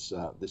till this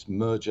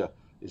merger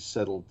is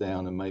settled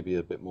down and maybe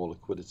a bit more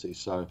liquidity.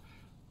 So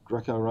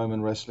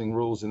Greco-Roman wrestling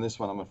rules in this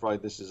one. I'm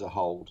afraid this is a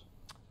hold.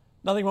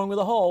 Nothing wrong with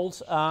a hold,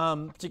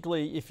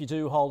 particularly if you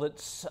do hold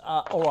it.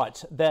 All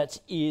right, that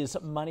is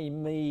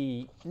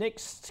MoneyMe.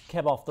 Next,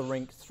 cab off the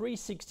rink,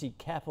 360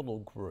 Capital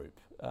Group.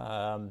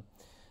 Now,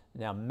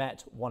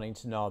 Matt wanting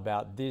to know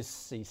about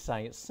this, he's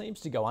saying it seems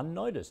to go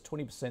unnoticed,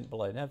 20%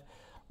 below NAV.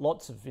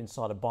 Lots of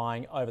insider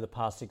buying over the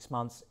past 6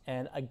 months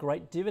and a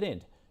great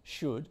dividend.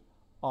 Should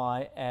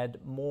I add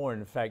more?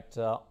 In fact,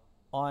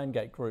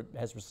 Irongate Group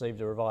has received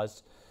a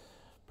revised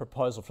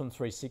proposal from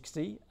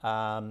 360.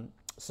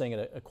 Seeing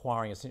it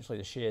acquiring essentially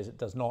the shares it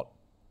does not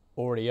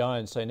already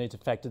own, so you need to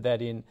factor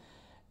that in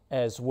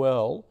as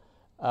well.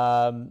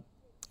 And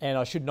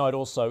I should note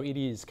also, it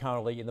is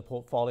currently in the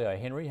portfolio.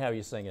 Henry, how are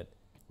you seeing it?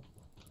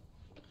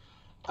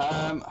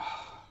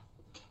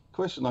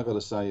 Question I got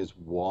to say is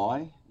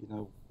why?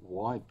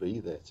 Why be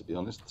there, to be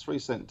honest?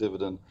 3-cent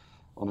dividend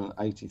on an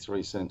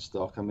 83-cent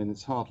stock. I mean,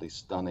 it's hardly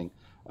stunning.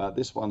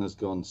 This one has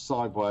gone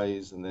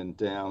sideways and then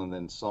down and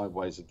then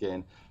sideways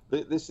again.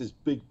 This is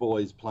big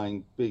boys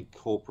playing big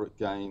corporate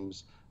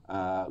games.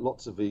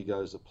 Lots of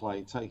egos at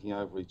play, taking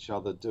over each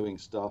other, doing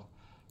stuff,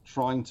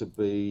 trying to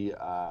be,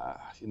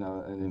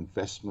 an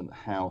investment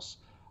house.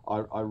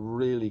 I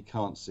really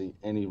can't see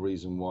any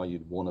reason why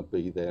you'd want to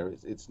be there.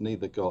 It's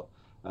neither got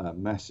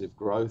massive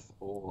growth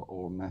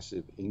or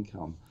massive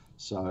income.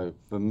 So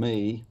for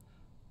me,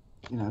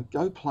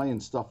 go play in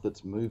stuff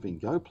that's moving.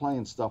 Go play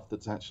in stuff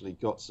that's actually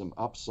got some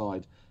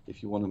upside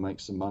if you want to make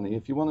some money.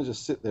 If you want to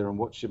just sit there and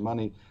watch your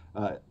money,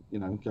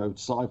 go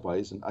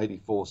sideways and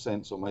 84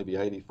 cents or maybe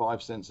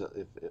 85 cents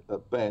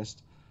at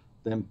best,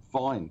 then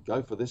fine,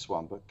 go for this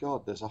one. But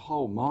God, there's a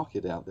whole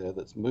market out there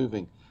that's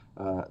moving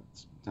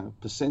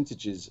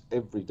percentages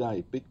every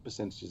day, big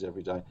percentages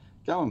every day.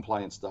 Go and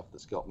play in stuff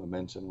that's got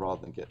momentum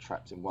rather than get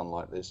trapped in one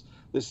like this.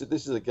 This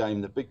is a game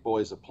the big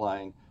boys are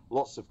playing.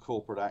 Lots of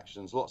corporate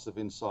actions, lots of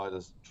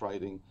insiders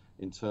trading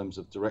in terms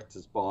of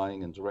directors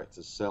buying and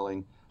directors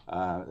selling.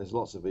 There's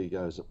lots of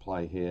egos at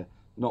play here.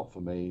 Not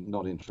for me,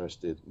 not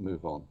interested,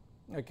 move on.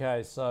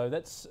 Okay, so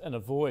that's an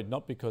avoid,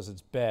 not because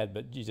it's bad,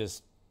 but you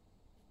just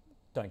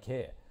don't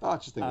care. I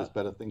just think there's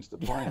better things to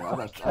play in. I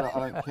don't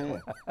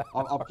care.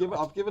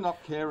 I've given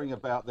up caring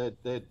about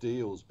their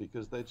deals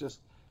because they're just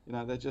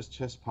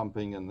chest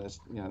pumping and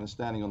they're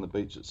standing on the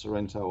beach at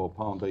Sorrento or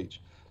Palm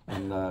Beach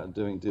and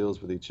doing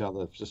deals with each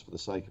other just for the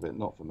sake of it.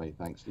 Not for me,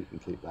 thanks. You can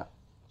keep that.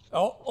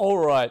 Oh, all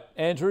right,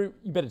 Andrew,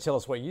 you better tell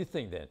us what you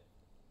think then.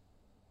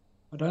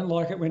 I don't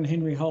like it when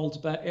Henry holds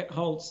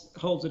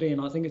it in.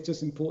 I think it's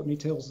just important he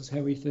tells us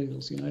how he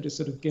feels, to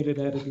sort of get it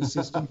out of his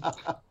system.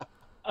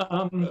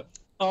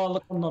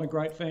 Look, I'm not a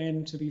great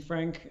fan, to be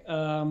frank.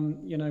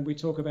 We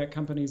talk about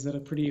companies that are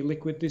pretty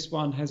illiquid. This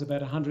one has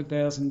about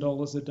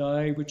 $100,000 a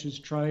day, which is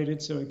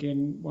traded. So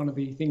again, one of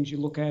the things you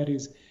look at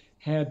is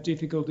how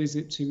difficult is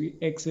it to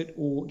exit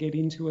or get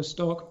into a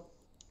stock.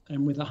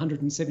 And with a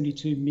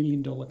 $172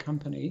 million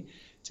company,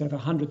 to have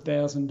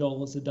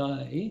 $100,000 a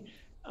day,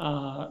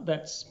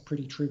 that's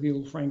pretty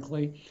trivial,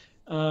 frankly.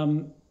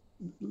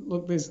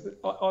 Look,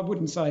 I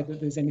wouldn't say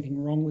that there's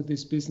anything wrong with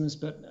this business,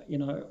 but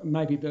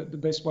maybe the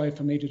best way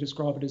for me to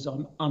describe it is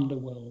I'm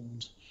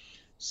underwhelmed.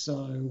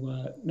 So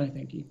no,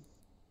 thank you.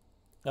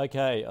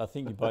 Okay, I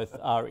think you both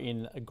are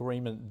in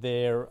agreement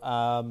there.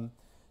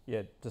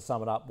 To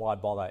sum it up, why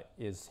bother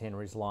is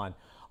Henry's line.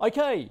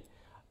 Okay,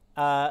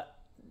 our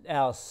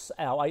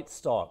eighth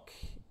stock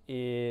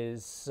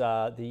is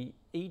the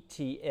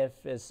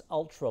ETFS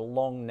Ultra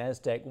Long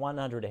Nasdaq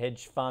 100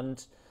 Hedge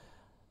Fund,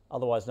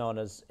 otherwise known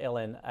as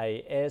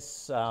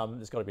LNAS.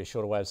 There's got to be a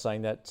shorter way of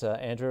saying that,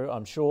 Andrew,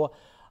 I'm sure.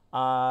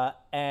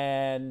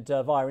 And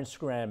via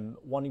Instagram,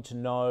 wanting to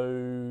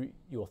know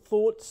your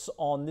thoughts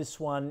on this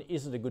one.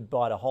 Is it a good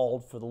buy to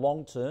hold for the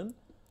long term?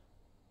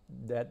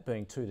 That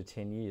being 2 to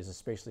 10 years,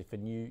 especially for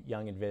new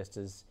young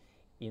investors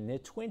in their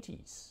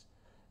 20s.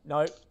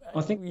 No,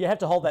 I think you have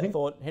to hold that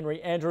thought,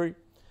 Henry. Andrew,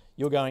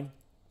 you're going.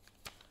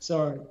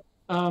 Sorry.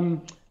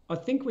 I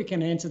think we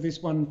can answer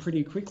this one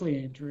pretty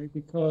quickly, Andrew,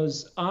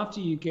 because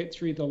after you get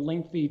through the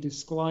lengthy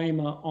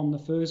disclaimer on the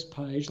first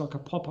page, like a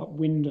pop-up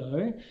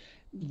window,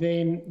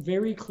 then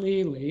very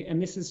clearly,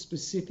 and this is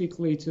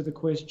specifically to the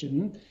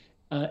question,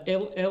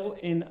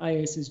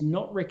 LNAS is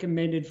not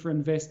recommended for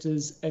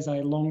investors as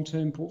a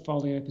long-term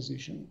portfolio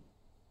position.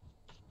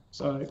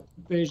 So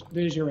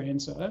there's your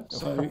answer.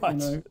 So,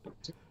 right.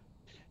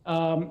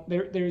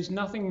 There is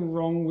nothing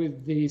wrong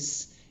with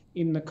this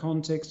in the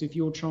context if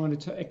you're trying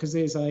to, because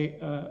there's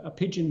a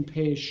pigeon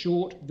pair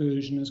short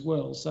version as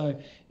well. So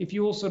if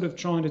you're sort of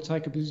trying to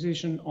take a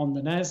position on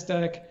the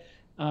NASDAQ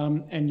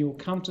and you're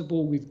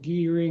comfortable with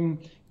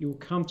gearing, you're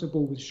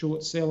comfortable with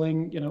short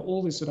selling,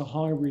 all this sort of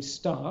high risk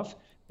stuff,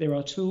 there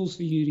are tools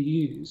for you to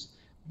use.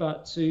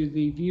 But to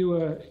the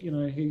viewer,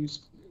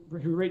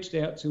 who reached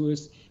out to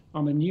us,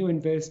 I'm a new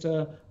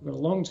investor, I've got a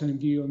long-term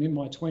view, I'm in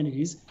my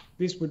 20s,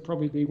 this would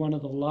probably be one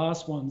of the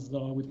last ones that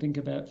I would think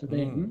about for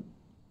them.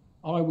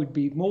 I would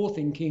be more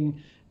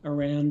thinking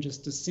around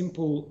just a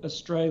simple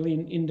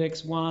Australian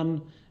index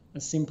one,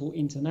 a simple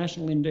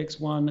international index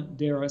one,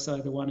 dare I say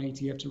the one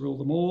ETF to rule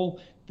them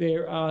all.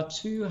 There are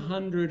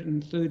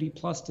 230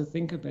 plus to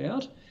think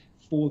about.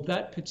 For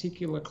that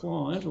particular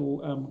client,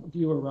 or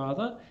viewer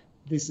rather,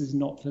 this is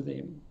not for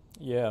them.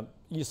 Yeah,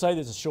 you say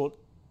there's a short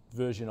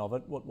version of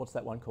it. What's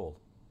that one called?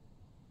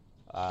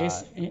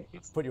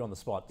 Put you on the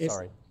spot,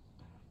 sorry.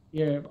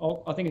 Yeah,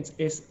 I think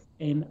it's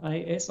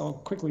SNAS. I'll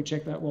quickly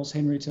check that whilst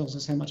Henry tells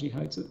us how much he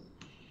hates it.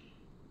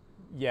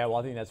 Yeah, well,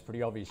 I think that's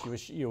pretty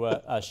obvious. You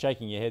were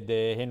shaking your head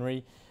there,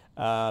 Henry.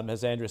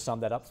 Has Andrew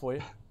summed that up for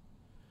you?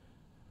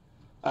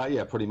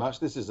 Yeah, pretty much.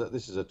 This is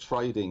a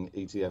trading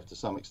ETF to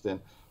some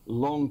extent.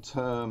 Long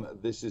term,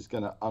 this is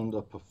going to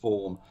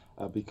underperform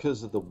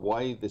because of the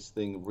way this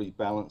thing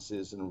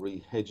rebalances and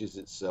re-hedges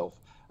itself.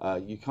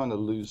 You kind of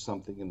lose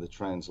something in the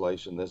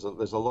translation. There's a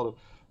lot of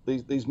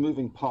these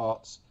moving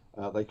parts.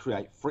 They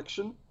create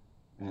friction,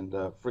 and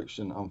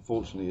friction,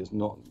 unfortunately, is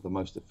not the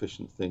most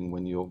efficient thing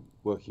when you're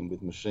working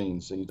with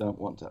machines. So you don't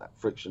want that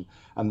friction,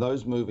 and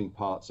those moving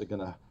parts are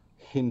going to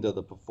hinder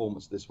the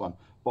performance of this one.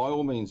 By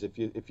all means, if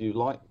you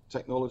like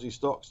technology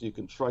stocks, you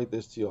can trade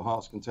this to your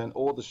heart's content,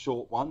 or the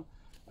short one,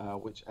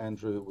 which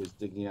Andrew was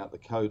digging out the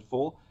code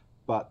for.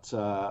 But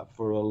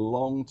for a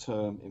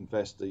long-term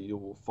investor, you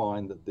will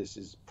find that this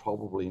is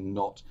probably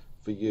not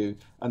for you.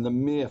 And the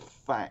mere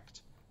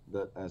fact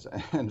that, as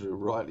Andrew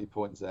rightly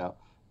points out,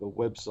 the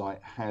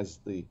website has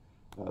the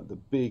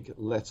big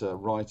letter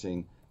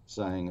writing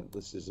saying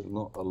this is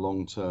not a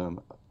long-term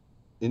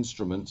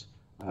instrument.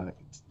 It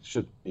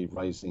should be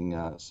raising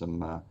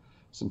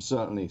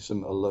certainly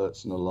some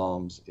alerts and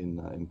alarms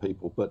in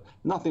people, but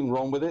nothing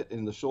wrong with it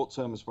in the short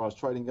term as far as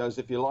trading goes.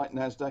 If you like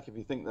NASDAQ, if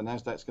you think the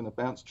NASDAQ's going to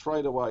bounce,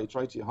 trade away,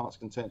 trade to your heart's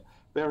content.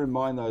 Bear in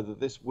mind though that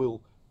this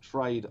will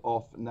trade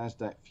off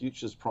NASDAQ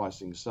futures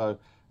pricing. So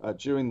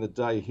during the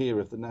day here,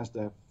 if the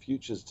NASDAQ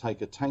futures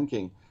take a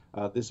tanking,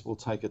 this will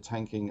take a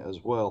tanking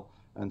as well,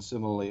 and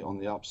similarly on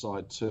the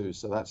upside too.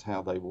 So that's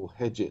how they will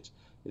hedge it.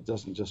 It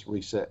doesn't just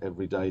reset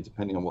every day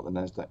depending on what the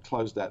NASDAQ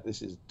closed at.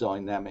 This is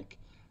dynamic,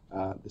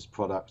 this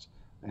product.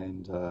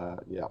 And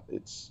yeah,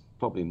 it's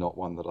probably not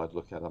one that I'd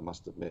look at, I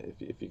must admit.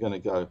 If you're going to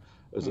go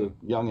as a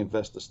young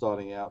investor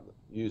starting out,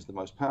 use the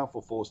most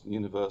powerful force in the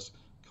universe,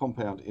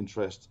 compound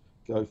interest,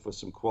 go for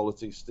some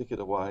quality, stick it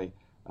away,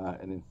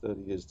 and in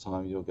 30 years'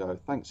 time, you'll go,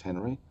 thanks,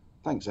 Henry.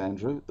 Thanks,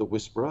 Andrew, the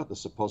whisperer, the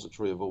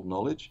suppository of all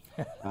knowledge.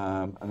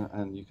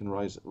 And you can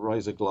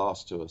raise a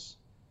glass to us.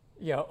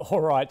 Yeah,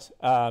 all right.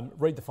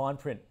 Read the fine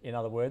print, in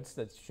other words.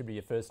 That should be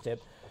your first step.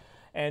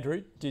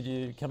 Andrew, did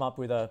you come up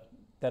with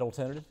that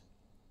alternative?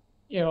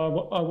 Yeah,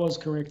 I was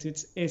correct.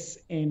 It's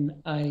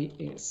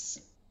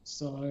SNAS.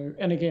 So,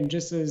 and again,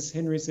 just as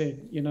Henry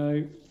said,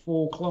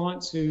 for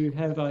clients who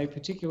have a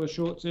particular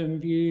short-term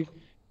view,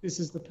 this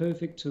is the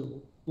perfect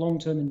tool.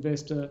 Long-term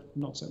investor,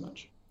 not so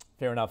much.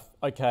 Fair enough.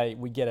 Okay,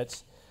 we get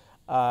it.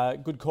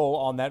 Good call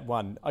on that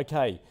one.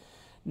 Okay,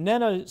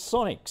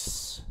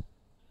 Nanosonics,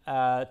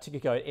 ticker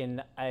code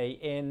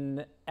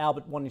NAN.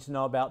 Albert wanting to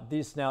know about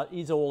this. Now, it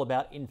is all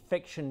about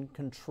infection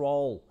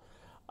control.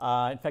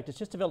 In fact, it's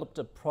just developed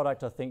a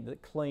product, I think,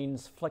 that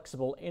cleans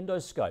flexible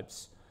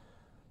endoscopes.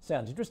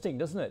 Sounds interesting,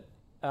 doesn't it?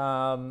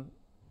 Henry,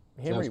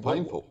 sounds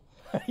painful.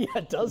 Yeah,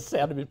 it does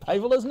sound a bit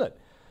painful, doesn't it?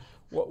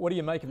 What do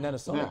you make of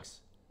Nanosonics?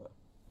 Yeah.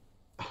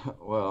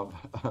 Well,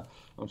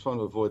 I'm trying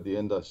to avoid the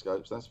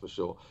endoscopes, that's for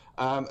sure.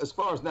 As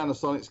far as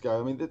Nanosonics go,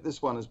 I mean,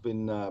 this one has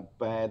been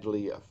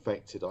badly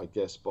affected, I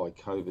guess, by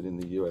COVID in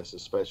the US,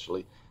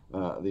 especially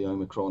the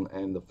Omicron,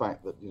 and the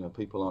fact that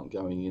people aren't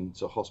going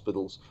into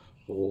hospitals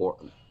for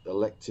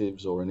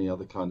electives or any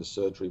other kind of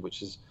surgery,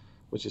 which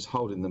is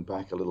holding them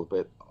back a little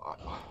bit.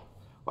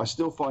 I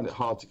still find it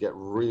hard to get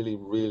really,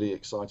 really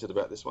excited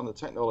about this one. The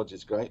technology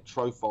is great.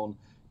 Trophon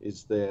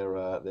is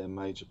their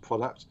major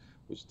product,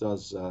 which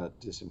does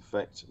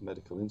disinfect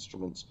medical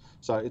instruments.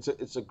 So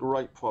it's a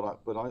great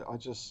product, but I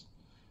just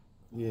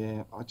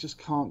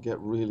can't get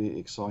really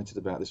excited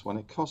about this one.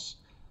 It costs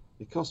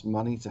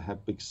money to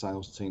have big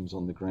sales teams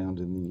on the ground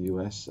in the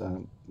US.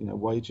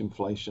 Wage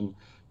inflation,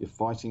 you're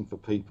fighting for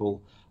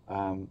people.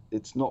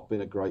 It's not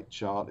been a great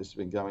chart. It's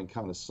been going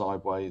kind of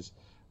sideways,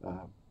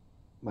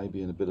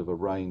 maybe in a bit of a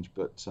range,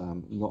 but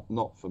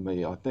not for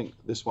me. I think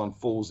this one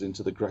falls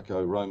into the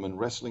Greco-Roman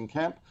wrestling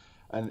camp,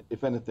 and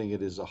if anything,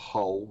 it is a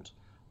hold,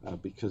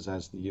 because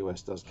as the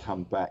US does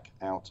come back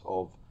out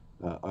of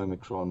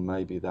Omicron,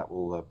 maybe that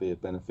will be a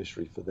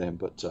beneficiary for them.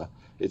 But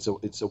it's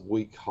a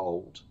weak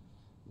hold.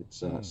 It's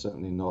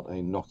certainly not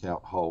a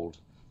knockout hold.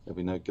 There'll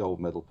be no gold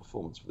medal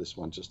performance for this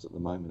one just at the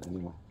moment,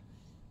 anyway.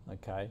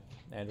 Okay,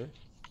 Andrew.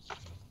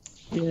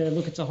 Yeah,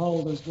 look, it's a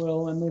hold as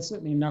well, and there's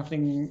certainly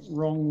nothing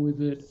wrong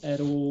with it at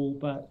all,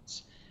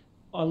 but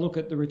I look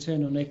at the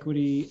return on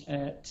equity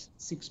at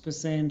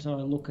 6%. I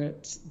look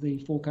at the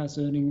forecast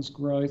earnings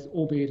growth,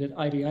 albeit at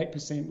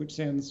 88%, which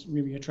sounds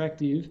really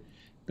attractive,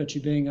 but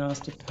you're being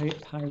asked to pay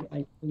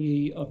a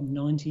PE of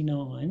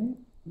 99.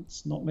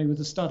 It's not me with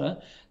a stutter,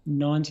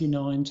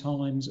 99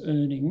 times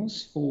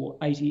earnings for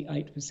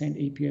 88%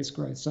 EPS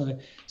growth. So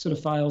sort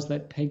of fails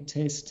that PEG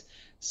test.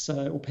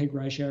 Or PEG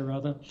ratio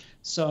rather.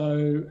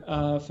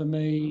 So for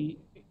me,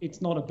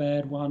 it's not a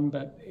bad one,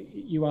 but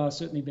you are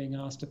certainly being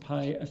asked to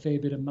pay a fair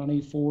bit of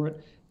money for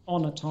it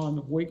on a time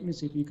of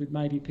weakness. If you could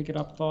maybe pick it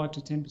up 5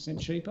 to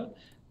 10% cheaper,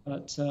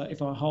 but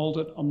if I hold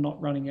it, I'm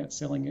not running out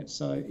selling it.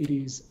 So it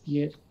is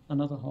yet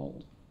another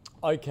hold.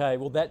 Okay,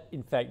 well that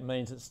in fact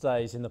means it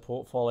stays in the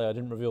portfolio. I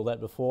didn't reveal that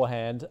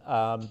beforehand,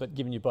 but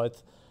given you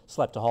both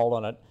slapped a hold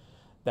on it,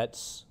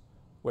 that's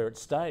where it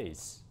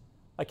stays.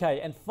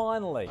 Okay, and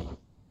finally,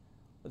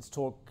 let's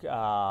talk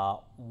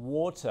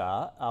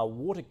water.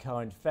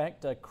 Waterco, in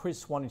fact.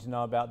 Chris wanting to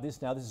know about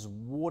this. Now, this is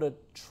water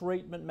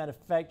treatment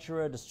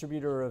manufacturer,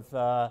 distributor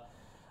of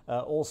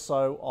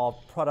also of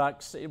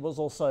products. It was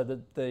also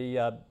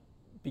the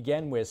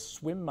began where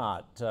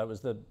SwimMart was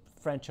the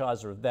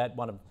franchisor of that,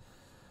 one of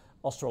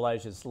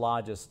Australasia's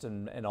largest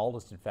and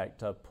oldest, in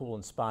fact, pool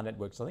and spa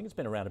networks. I think it's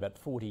been around about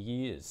 40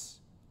 years.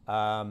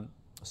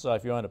 So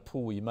if you own a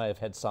pool, you may have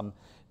had some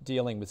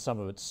dealing with some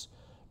of its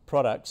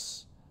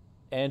products.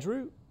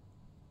 Andrew,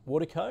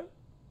 Waterco?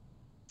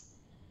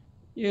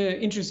 Yeah,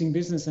 interesting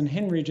business. And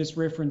Henry just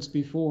referenced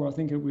before, I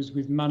think it was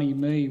with Money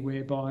Me,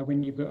 whereby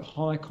when you've got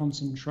high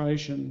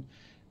concentration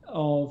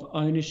of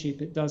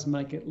ownership, it does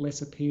make it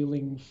less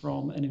appealing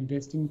from an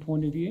investing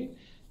point of view.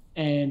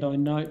 And I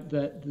note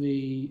that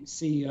the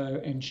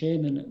CEO and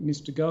chairman,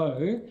 Mr.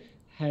 Go,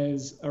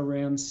 has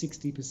around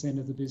 60%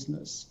 of the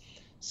business.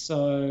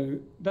 So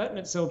that in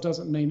itself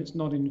doesn't mean it's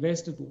not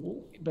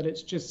investable, but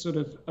it's just sort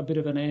of a bit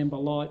of an amber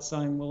light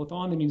saying, well, if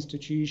I'm an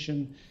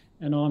institution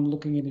and I'm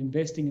looking at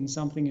investing in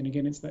something, and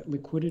again, it's that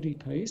liquidity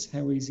piece,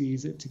 how easy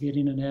is it to get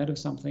in and out of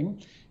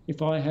something?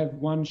 If I have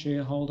one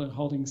shareholder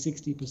holding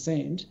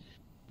 60%,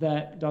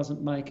 that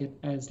doesn't make it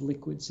as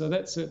liquid. So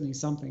that's certainly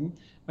something,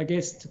 I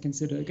guess, to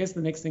consider. I guess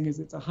the next thing is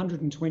it's a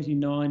 $129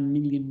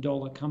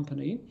 million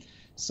company.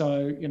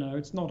 So,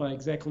 it's not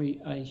exactly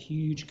a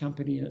huge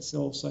company in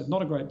itself. So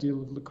not a great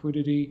deal of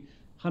liquidity,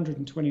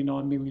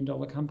 $129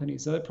 million company.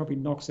 So that probably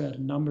knocks out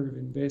a number of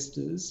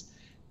investors.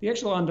 The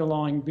actual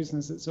underlying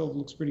business itself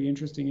looks pretty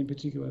interesting, in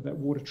particular that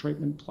water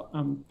treatment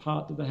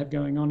part that they have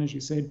going on. As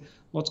you said,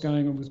 lots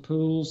going on with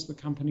pools. The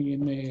company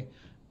in their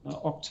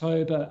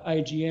October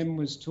AGM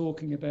was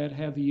talking about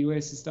how the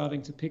US is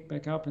starting to pick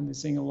back up and they're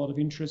seeing a lot of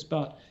interest,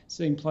 but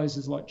seeing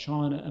places like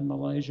China and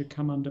Malaysia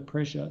come under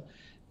pressure.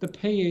 The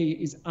PE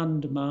is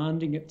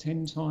undemanding at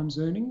 10 times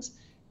earnings,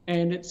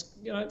 and it's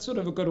sort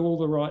of got all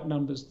the right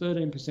numbers: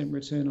 13%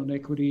 return on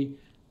equity,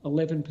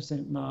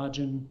 11%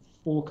 margin,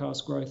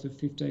 forecast growth of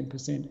 15%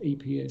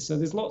 EPS. So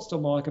there's lots to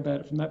like about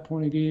it from that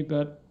point of view,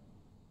 but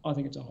I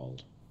think it's a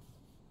hold.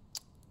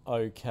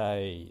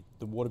 Okay,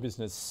 the water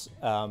business,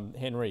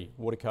 Henry,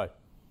 Waterco.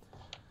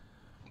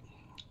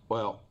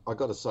 Well, I've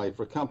got to say,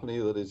 for a company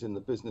that is in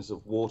the business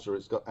of water,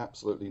 it's got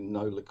absolutely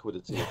no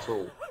liquidity at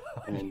all,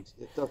 and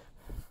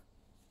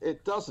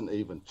it doesn't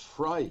even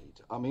trade.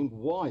 I mean,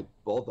 why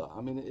bother?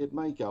 I mean, it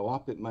may go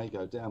up, it may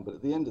go down, but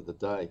at the end of the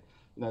day,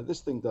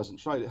 this thing doesn't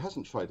trade. It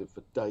hasn't traded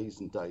for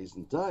days and days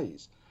and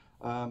days.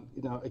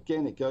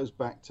 Again, it goes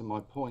back to my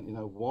point.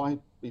 Why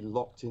be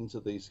locked into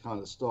these kind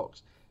of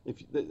stocks? If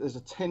there's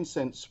a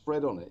 10-cent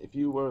spread on it, if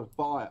you were a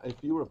buyer,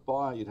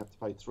 you'd have to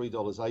pay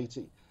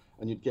 $3.80,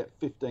 and you'd get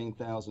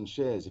 15,000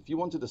 shares. If you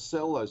wanted to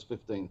sell those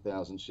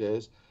 15,000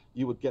 shares,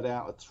 you would get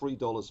out at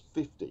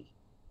 $3.50.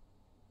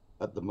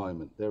 At the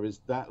moment, there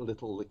is that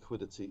little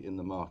liquidity in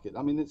the market.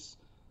 I mean, it's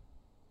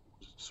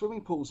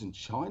swimming pools in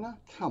China.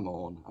 Come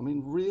on. I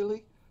mean,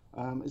 really?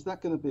 Is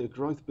that going to be a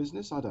growth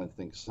business? I don't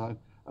think so.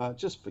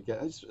 Just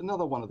forget. It's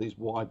another one of these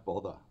why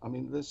bother. I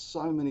mean, there's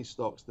so many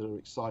stocks that are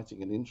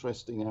exciting and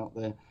interesting out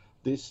there.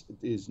 This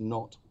is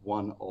not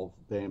one of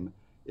them.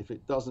 If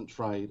it doesn't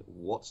trade,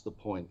 what's the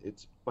point?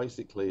 It's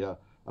basically a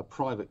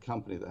private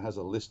company that has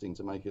a listing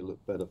to make it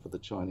look better for the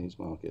Chinese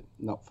market.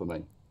 Not for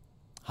me.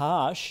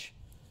 Harsh,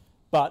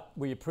 but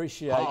we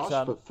appreciate...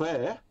 Harsh, but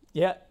fair.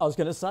 Yeah, I was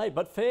going to say,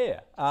 but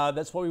fair.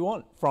 That's what we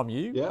want from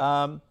you.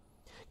 Yeah.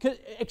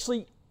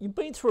 Actually, you've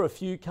been through a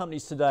few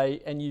companies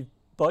today and you've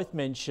both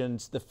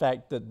mentioned the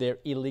fact that they're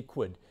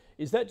illiquid.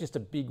 Is that just a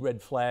big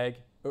red flag,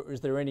 or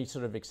is there any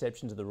sort of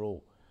exception to the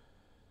rule?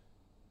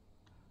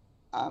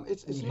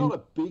 It's not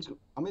a big...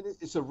 I mean,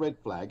 it's a red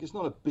flag. It's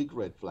not a big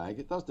red flag.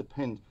 It does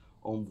depend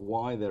on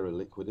why they're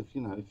illiquid. If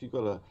you've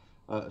got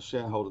a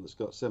shareholder that's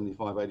got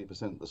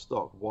 75-80% of the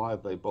stock, why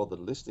have they bothered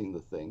listing the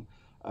thing?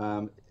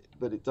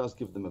 But it does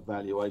give them a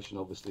valuation,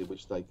 obviously,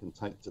 which they can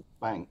take to the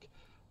bank,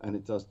 and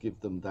it does give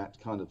them that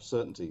kind of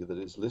certainty that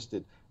it's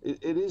listed.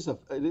 It is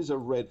a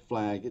red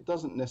flag. It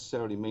doesn't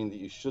necessarily mean that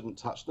you shouldn't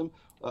touch them.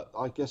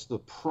 I guess the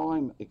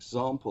prime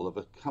example of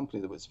a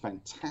company that was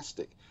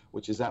fantastic,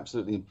 which is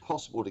absolutely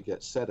impossible to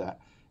get set at,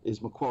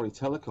 is Macquarie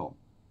Telecom.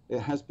 It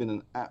has been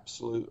an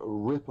absolute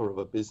ripper of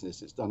a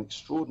business. It's done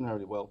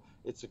extraordinarily well.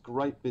 It's a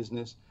great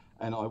business,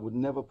 and I would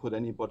never put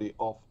anybody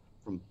off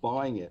from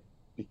buying it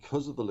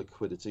because of the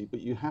liquidity, but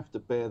you have to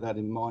bear that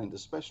in mind,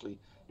 especially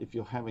if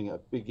you're having a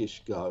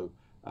biggish go.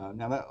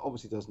 Now, that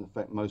obviously doesn't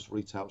affect most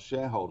retail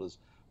shareholders,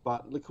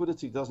 but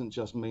liquidity doesn't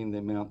just mean the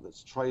amount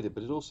that's traded,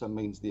 but it also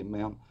means the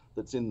amount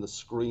that's in the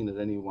screen at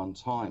any one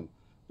time,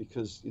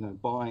 because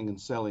buying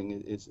and selling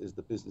is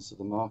the business of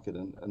the market,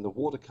 and the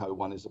Waterco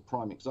one is a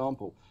prime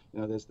example.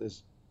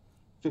 There's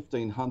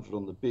 1,500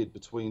 on the bid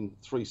between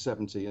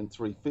 370 and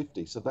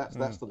 350, so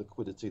that's the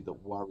liquidity that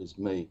worries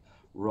me,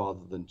 rather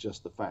than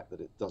just the fact that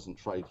it doesn't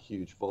trade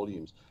huge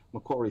volumes.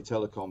 Macquarie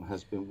Telecom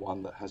has been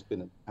one that has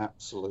been an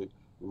absolute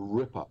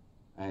ripper,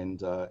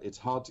 and it's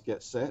hard to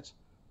get set,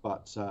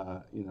 but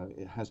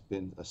it has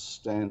been a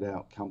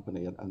standout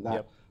company, and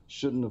that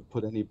shouldn't have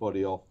put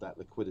anybody off, that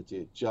liquidity.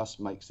 It just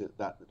makes it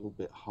that little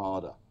bit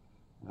harder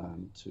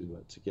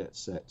to get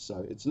set.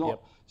 So it's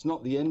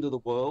not the end of the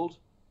world,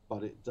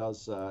 but it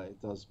does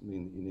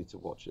mean that you need to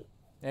watch it.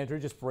 Andrew,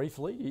 just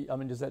briefly, I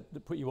mean, does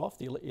that put you off,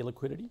 the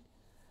illiquidity?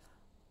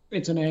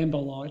 It's an amber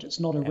light.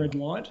 It's not a red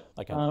light.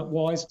 Okay.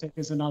 WiseTech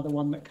is another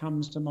one that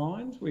comes to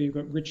mind, where you've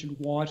got Richard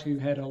White, who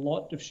had a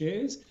lot of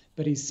shares,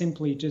 but he's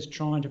simply just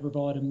trying to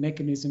provide a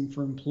mechanism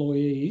for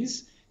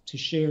employees to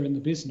share in the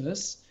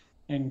business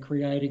and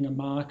creating a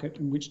market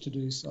in which to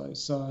do so.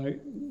 So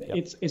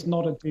it's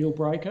not a deal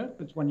breaker,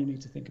 but it's one you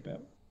need to think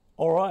about.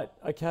 All right,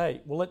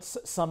 okay. Well, let's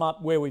sum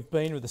up where we've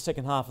been with the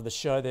second half of the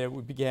show there.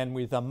 We began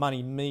with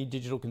Money Me,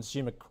 digital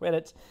consumer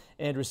credit.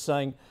 Andrew's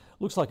saying,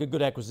 looks like a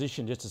good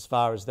acquisition just as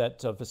far as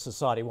that for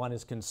Society One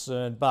is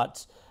concerned,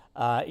 but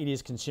it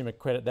is consumer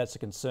credit. That's a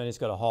concern. He's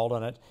got a hold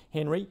on it.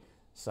 Henry,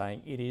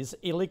 saying it is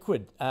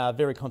illiquid.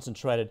 Very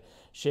concentrated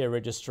share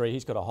registry.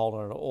 He's got a hold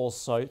on it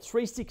also.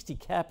 360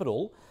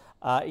 Capital.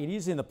 It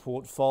is in the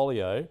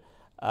portfolio.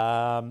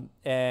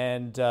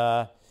 It's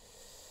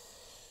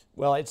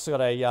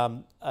got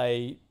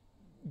a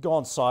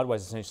gone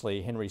sideways,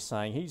 essentially. Henry's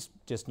saying he's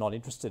just not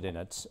interested in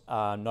it.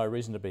 No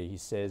reason to be, he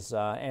says.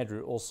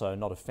 Andrew, also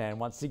not a fan,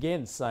 once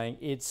again, saying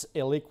it's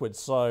illiquid.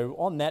 So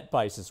on that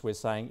basis, we're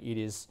saying it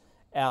is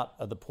out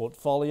of the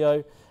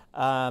portfolio.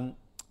 The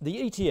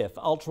ETF,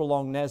 Ultra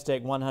Long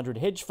Nasdaq 100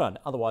 Hedge Fund,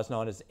 otherwise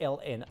known as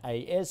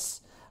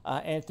LNAS.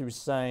 Andrew's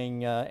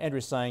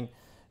saying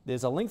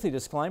there's a lengthy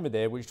disclaimer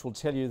there which will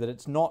tell you that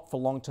it's not for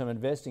long-term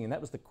investing, and that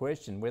was the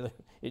question, whether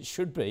it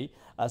should be.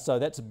 So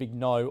that's a big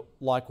no,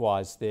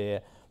 likewise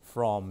there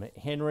from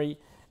Henry.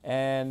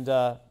 And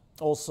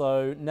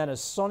also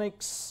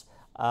Nanosonics,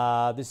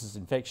 this is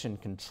infection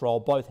control.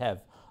 Both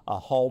have a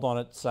hold on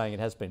it, saying it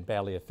has been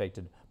badly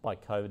affected by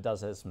COVID. It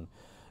does have some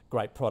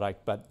great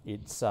product, but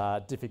it's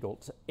a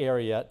difficult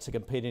area to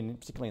compete in,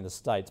 particularly in the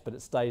States, but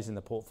it stays in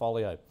the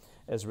portfolio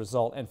as a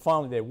result. And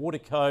finally there,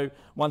 Waterco,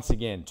 once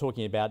again,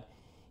 talking about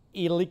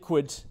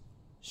illiquid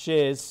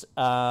shares,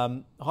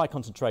 high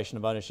concentration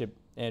of ownership.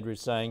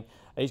 Andrew's saying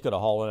he's got a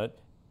hole in it.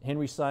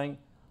 Henry's saying,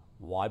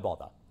 why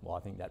bother? Well, I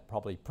think that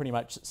probably pretty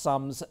much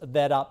sums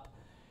that up.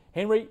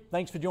 Henry,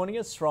 thanks for joining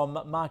us from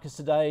Marcus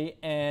Today,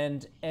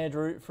 and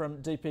Andrew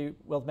from DP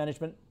Wealth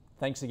Management,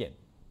 thanks again.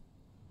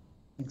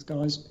 Thanks,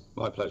 guys.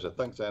 My pleasure.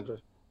 Thanks, Andrew.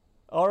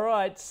 All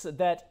right, so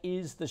that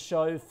is the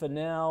show for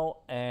now,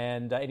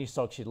 and any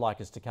stocks you'd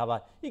like us to cover,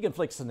 you can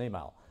flick us an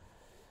email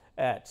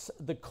at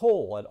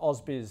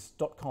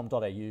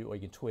thecall@ausbiz.com.au, or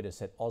you can tweet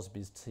us at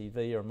ausbiztv.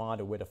 A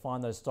reminder where to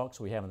find those stocks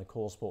we have in the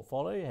calls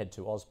portfolio. Head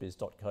to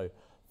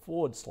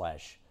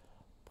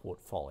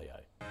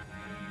ausbiz.co/portfolio.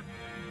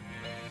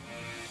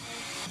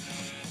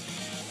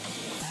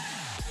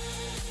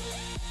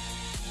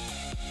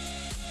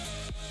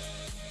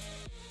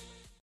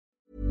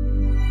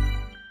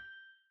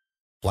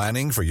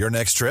 Planning for your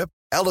next trip?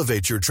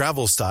 Elevate your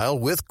travel style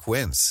with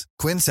Quince.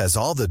 Quince has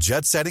all the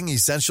jet-setting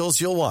essentials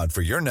you'll want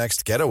for your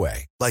next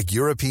getaway, like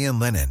European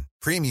linen,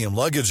 premium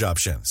luggage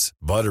options,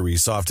 buttery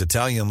soft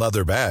Italian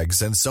leather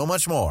bags, and so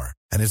much more.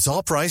 And it's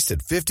all priced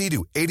at 50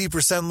 to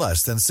 80%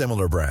 less than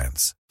similar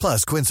brands.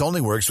 Plus, Quince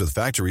only works with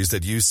factories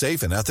that use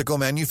safe and ethical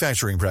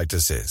manufacturing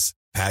practices.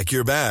 Pack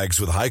your bags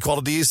with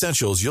high-quality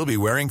essentials you'll be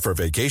wearing for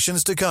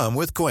vacations to come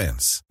with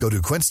Quince. Go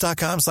to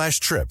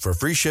quince.com/trip for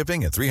free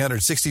shipping and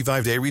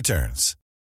 365-day returns.